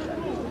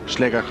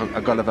Sligo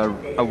a golaf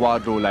a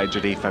wadro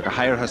leidr difa. A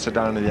hair has a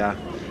darn ia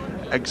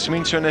ag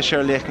smínsearna sé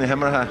léich na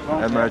himmartha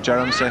mar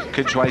Jeremsa,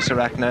 Kidwise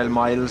Arachnel,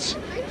 Miles,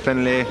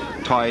 Finlay,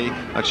 Toy,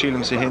 ag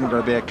sílim sa hin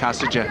gur bé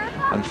Cassaige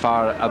an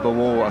far a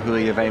bhó a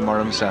hui a bheith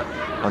marmsa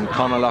an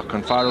Conalach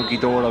an far ó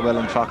Gidóra bhfuil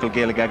an facail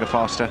Gaeilge ag a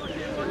fásta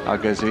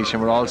agus bhí sé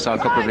mar álsa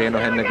cuppa bliain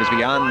ó hin agus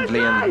bhí an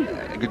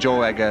bbliain go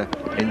Joe ag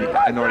in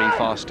orí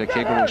fásta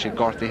cé go sé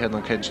gortaithe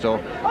an Kidsdó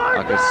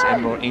agus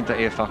imór ionta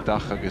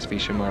éfachtach agus bhí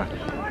sé mar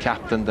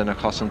captain den a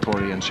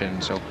cosantóirí an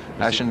sin, so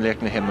leis an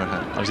léic na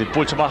himmartha. Agus I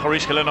búlteach a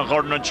ríscail in an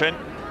gordon an sin.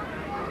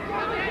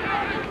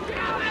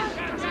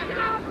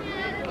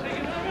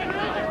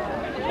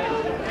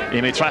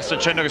 Imi Traston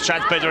sin agus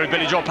chance beidir ag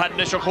Billy Joe Patton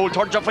is cool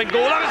turn faoin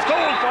goal agus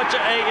goal fáilte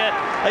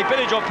ag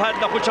Billy Joe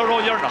Patton nach chuite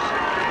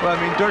róiarnach. Well, I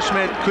mean,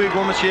 Durchmed, Cui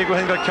Gomez, Diego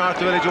Hinga,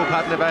 Carter, Billy Joe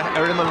Patton,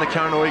 Erimal, the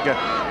Carnoiga,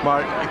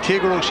 Mar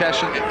Kegro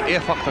session,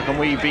 Efakta, and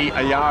we be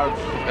a yard,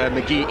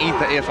 McGee,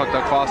 Inta,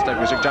 Efakta, Foster,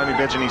 was a Jamie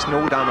Bedgenis,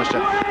 no damage.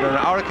 Now, an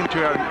Arakan to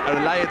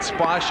a light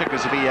splash,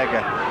 as a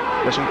Viega,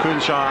 there's some cool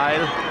Shaw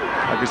Isle,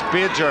 agus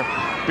Bidger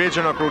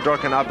nach grú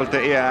Durcan abal de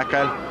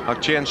Eakal,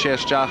 ag Chain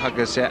Shesh Jach,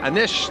 agus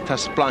Anish,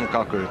 Tas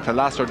Blancaku, to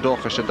last or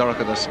Docha,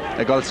 Shadarkadas,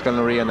 a Gulskan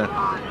Arena.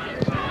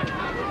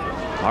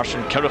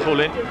 Martin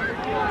Keracholin.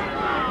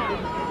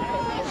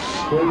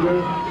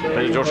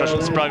 Billy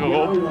George sprang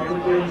go.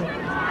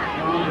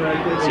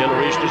 Cielo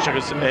Rish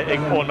agus ag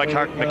Owen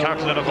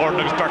McCartney in a corner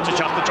agus Bert to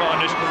chat the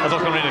draw is as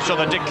up coming in show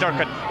Dick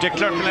Clerkin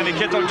and the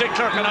kids on Dick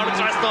Clerkin out of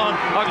Raston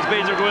agus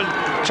Beizer will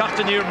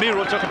chat near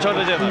Miro took a turn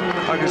of them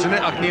agus in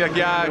ag níl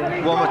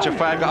ag one much a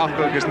fag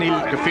agus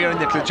níl go fearing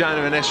the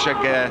Clujano and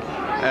Ishag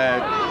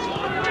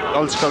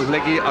old school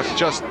liggy ag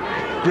just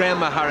Graham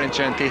Harren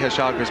Chanty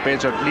Hashagas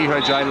Beizer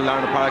Lehigh Jail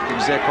Larna Park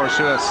exec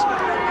Corsuas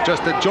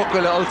just the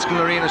Jokel old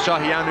school arena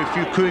Shahianu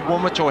few Kuig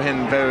Womacho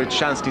hin very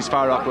chance these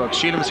far up like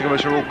Sheelam sig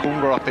was ro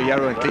Kungur up the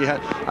Yarrow and Cleha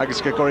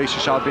agus Gori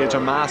Shah Beizer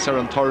Master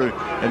and Toru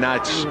and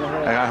that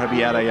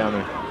Habiela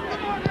Yanu.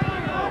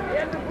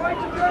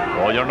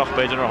 Oh, you're not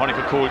Beizer or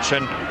Honica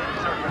Coachin.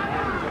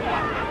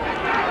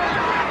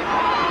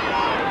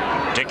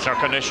 Dick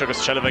Clarkanish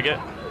agus Chelevige.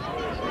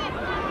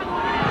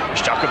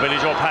 Staka Billy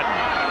Joe Patton.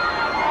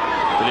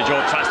 Billy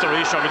Joe Faster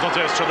Rish agus on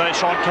to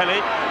Sean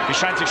Kelly. He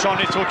shanty Sean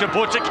it took the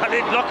boat to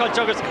Kelly block on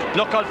Jugus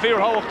block on Fear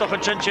Hawk to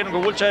Chinchin go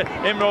Wulche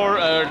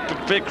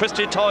Imror big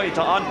Christy Toy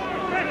to on.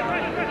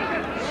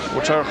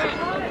 Which are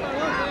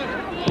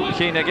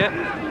keen again.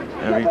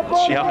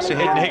 She happens to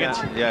Hayden Higgins.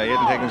 Yeah,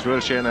 Hayden Higgins will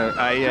she in a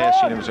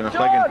she was in a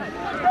flagging.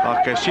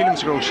 Okay,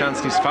 Sheelam's grow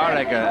chance these far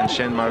and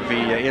Shen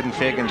Marvi Hayden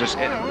Fagan just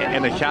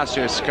in a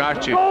castle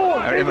scarchu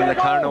or even the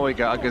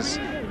Carnoiga agus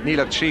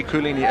Neil tree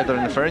cooling the other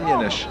in the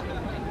Fernianish.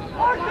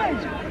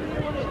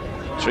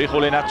 Three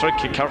hole in that trick,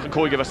 Carcan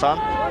Coy give us on.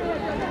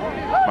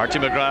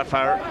 Martin McGrath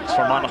for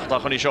Manach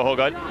Dachoni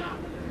Shohogal.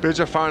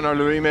 Bridger Farner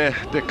Louime,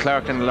 Dick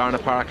Clark and Larna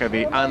Park,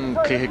 be Ann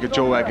Clehiga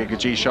Joe Egg,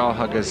 G Shaw,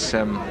 Haggis,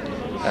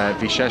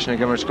 Visheshna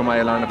Gimmers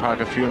Comay, Larna Park,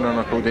 a few non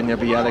of Godinia,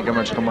 Biella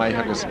Gimmers Comay,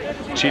 Haggis,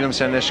 Cheelam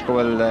Senish,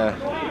 Goel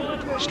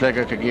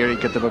Slega Kagiri,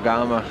 get the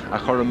Bagama, a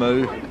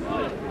Horomu,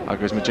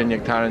 Haggis, Virginia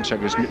Tarrant,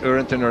 Haggis,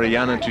 Urenton or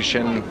Yanan to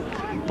Shin,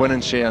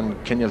 Bunnenshe and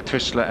Kenyal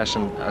Tushla as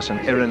an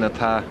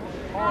Irinata,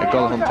 a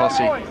Gulham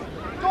Tossi.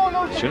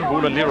 Shin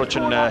Hula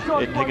Lirochin,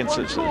 Hayden Higgins.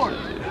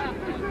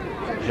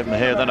 Him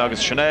here then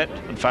agus Sinead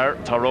and Fair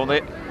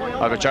Tarone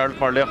agus Gerald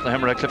Marlech na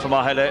himmer cliff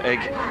ma hele ag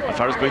a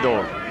Fair's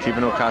Guidor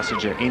Kibano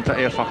Cassage Inta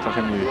Efach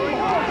in you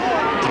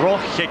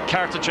Droch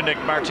Cartagenig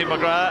Martin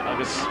McGrath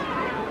agus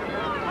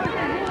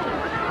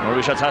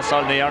Mauritia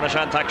Tassal na Yarna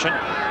Shant action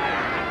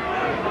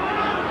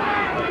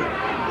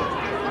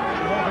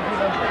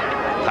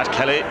Pat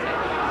Kelly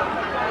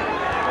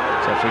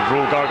so if we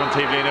grew Gargan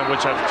Tivlin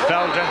which have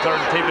fell Genter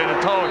and Tivlin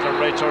and Tog and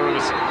Rachel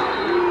was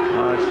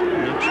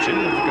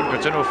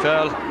Gutino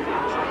fell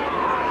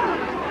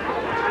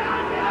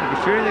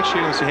Fearnig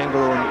Sheelam sa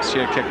Hengel and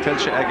Sir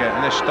Kektilche Ega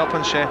and a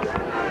stopping she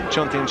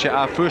Chuntin she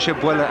a Fursha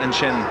Buella and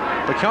Shin.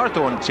 But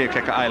Carto and Sir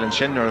Keka Island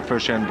Shin or a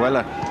Fursha and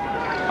Buella.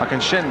 I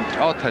can Shin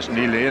out has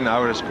nearly an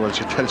hour as well,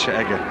 she tells you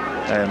Ega.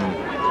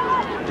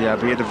 Yeah,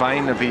 be a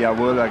divine of the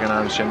Awula and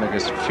I'm Shin, I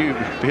guess few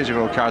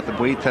visual Carto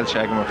Bui tells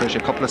you Ega, Fursha, a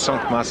couple of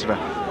sunk massive.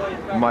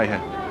 My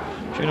head.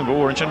 Sheelam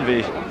go and Shin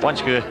be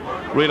bunch of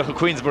real like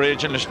Queensbury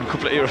and a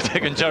couple of years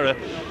taking Jarrah.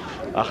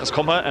 Achas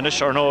Coma and a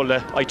Sharno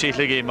IT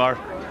League Mar.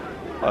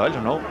 I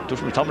don't know.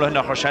 Does we tumble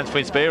nach our chance for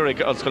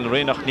Inspiring als kan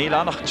rein nach Neil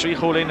nach 3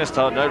 goal in is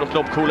daar nou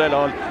club cool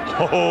all.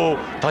 Oh,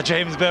 that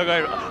James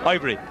Berger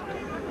Ivory.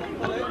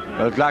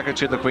 Well, glad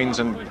to the Queens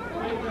and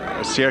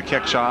Sir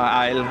Kekshaw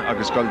Isle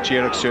agus gal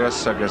Jerick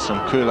Suez agus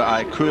an cool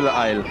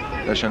Isle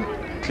leis an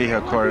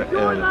clíthe cor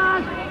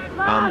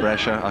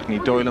Ambresha ach ní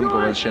Doilem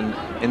go sin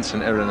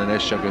insan Erin and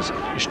Ish agus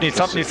ní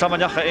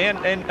samanach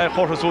ein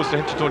chorthos ús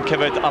hin tún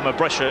cevid am a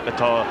bresha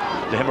atá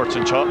le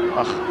Himmerton cho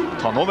ach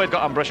tá nóid go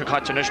am bresha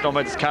catchanish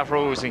nóid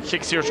Cafros in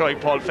Kicksir seo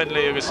Paul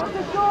Finlay agus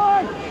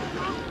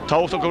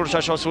táta go se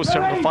sús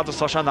go fada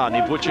sa seanna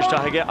ní búteiste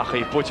aige ach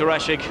í búte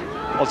reisig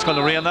os gan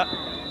réna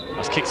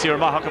as Kicksir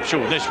maach up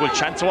siú nis bhfuil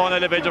chanceáin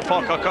eile beidir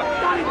fácha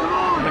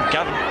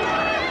Gavin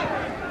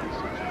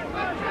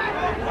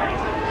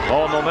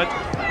nóid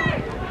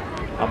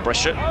an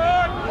breise.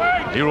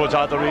 Líro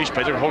dá a ríis,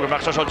 Peter Hogan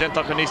meachtar seo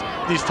déntaach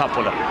níos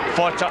tapúla.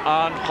 Fáilte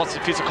an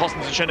físa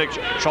cosint san sinnig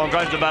Sean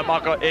Grimes de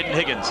macha Aidan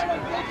Higgins.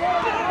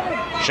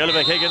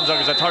 Shelvig Higgins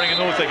agus a tarring an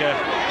nót ag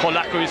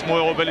cholacuis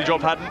mó ó Billy Joe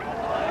Padden.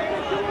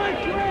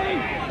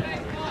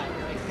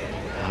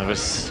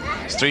 Agus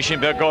strísin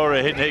beag gáir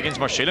Aidan Higgins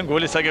mar sílan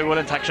gúlis ag bhfuil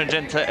an taction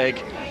genta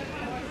ag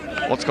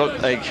what's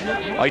called ag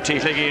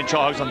IT Sligo in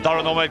charge an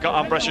daran óid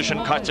an breise sin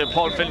caite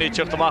Paul Finley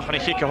tíocht amach an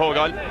chica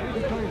hógáil.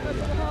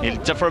 Níl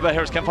differ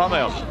behirs cen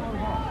fáméach.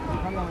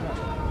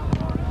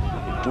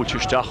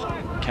 Búltisteach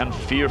can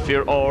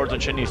fear ord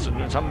and Chinese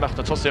some mech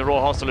na tosi ro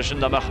hostel sin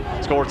damach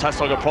score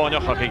test og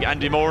pronoch ag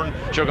Andy Moran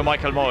Sugar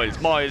Michael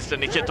Miles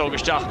den ikit og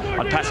stach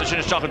an passage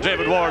in stach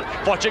David Ward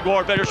watching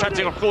Ward better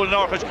chanting of cool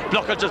norch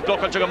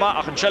blockage Sugar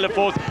Ma and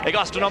Shellefos ag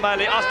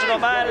astronomally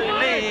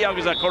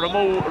agus a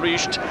Coramo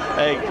reached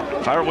ag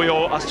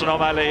Farwio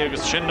astronomally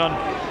agus Shinnon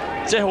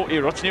Zeho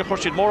irotni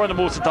chorsid more an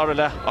most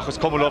darle agus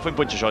komolof in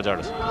bunch shot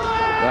jardas.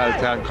 Well,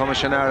 tan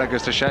commissioner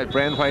agus the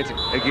Brain White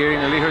agreeing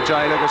a little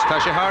child agus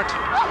Tasha Hart.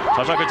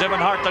 Tasha go Devon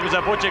Hart agus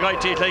a butchig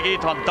IT legi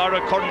tan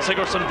Dara Corn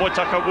Sigerson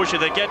butchaka bushi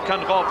they get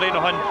can go play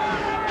no han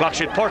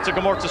Blackshit Porta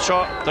Gomorta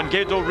shot dan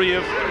Gedo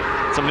Reeve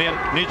some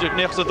need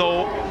next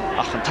do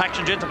ach an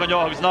taction gent gan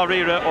agus na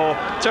rire o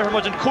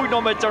termodin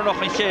kuinomed der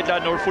noch in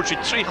chéad nor fuchi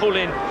 3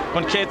 cholin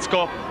kon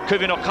Ketsko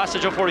Kevin och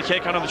passage for the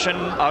cake on the chin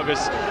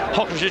agus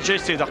hockers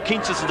jesti da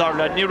kinses dar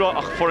le niro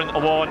ach for an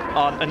awan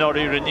an an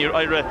ori near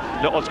ire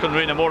le oskon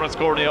rina more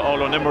scornia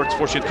all on immert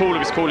for shit cool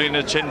is cool in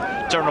the chin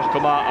der noch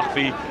koma ach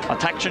vi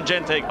attaction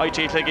gente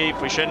IT legi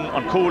for shin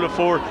on cool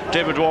for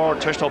David Ward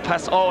touched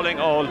pass all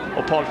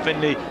o Paul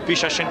Finley vi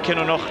shin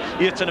kino noch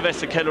itt in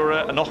vest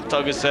kellore an noch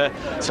agus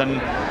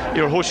san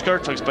your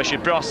huskert especially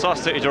brass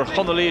sauce idir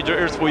Connolly idir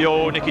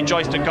Earthwyo Nicky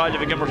Joyce and Gail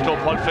of immer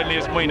Paul Finley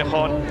is moine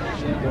gaan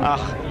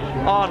ach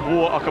an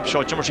wo a cup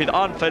shot Jimmer sheet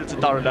an felt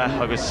darle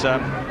agus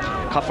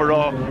Cafará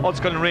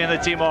Odscoil an réana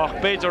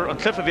tíach beidir an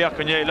clifa bhíach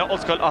an éile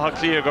Odscoil a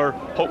clíagar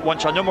one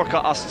se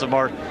numorcha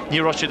astamar ní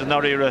roisid an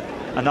áíire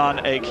an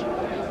ag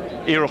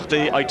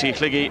iireachtaí IT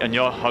Sligo an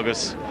neo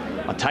agus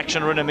an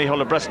taction rinne mí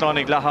thola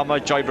Brestánig lehama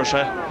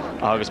Jaibrase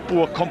agus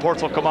bua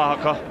comportol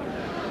comácha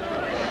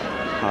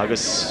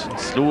agus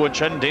slú an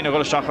sin dína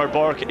gola seach ar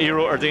barc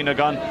íro ar dína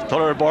gan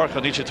tar ar barc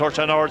an ní sé tuairt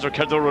an áir ar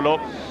cedú lo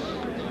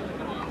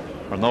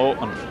ar nó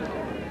an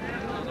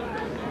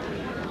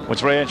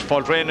which range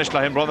fall drainage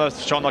la him brother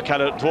Sean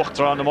O'Callaghan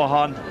dwachtar an the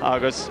Mohan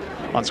agus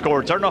an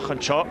score Durnach an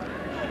shot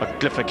a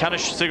glypha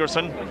Canish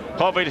Sigerson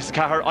Covid is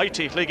Cahar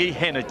IT Sligo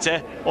hena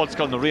de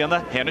Odscoil na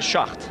Riana hena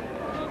shacht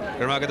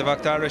Magad the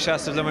Vaktar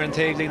Shastiv Lamar and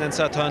Tagling and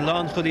Satan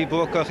Lon Hudi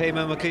Boka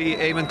Eamon Maki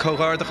Eamon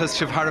Cogardachas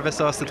Shiv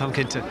Harvest Asta Tom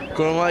Kinta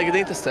Gormai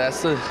Gadita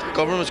Stessa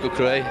government go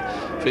cray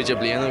Fridge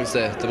Blian was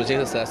the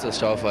Magina Stessa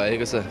Shaw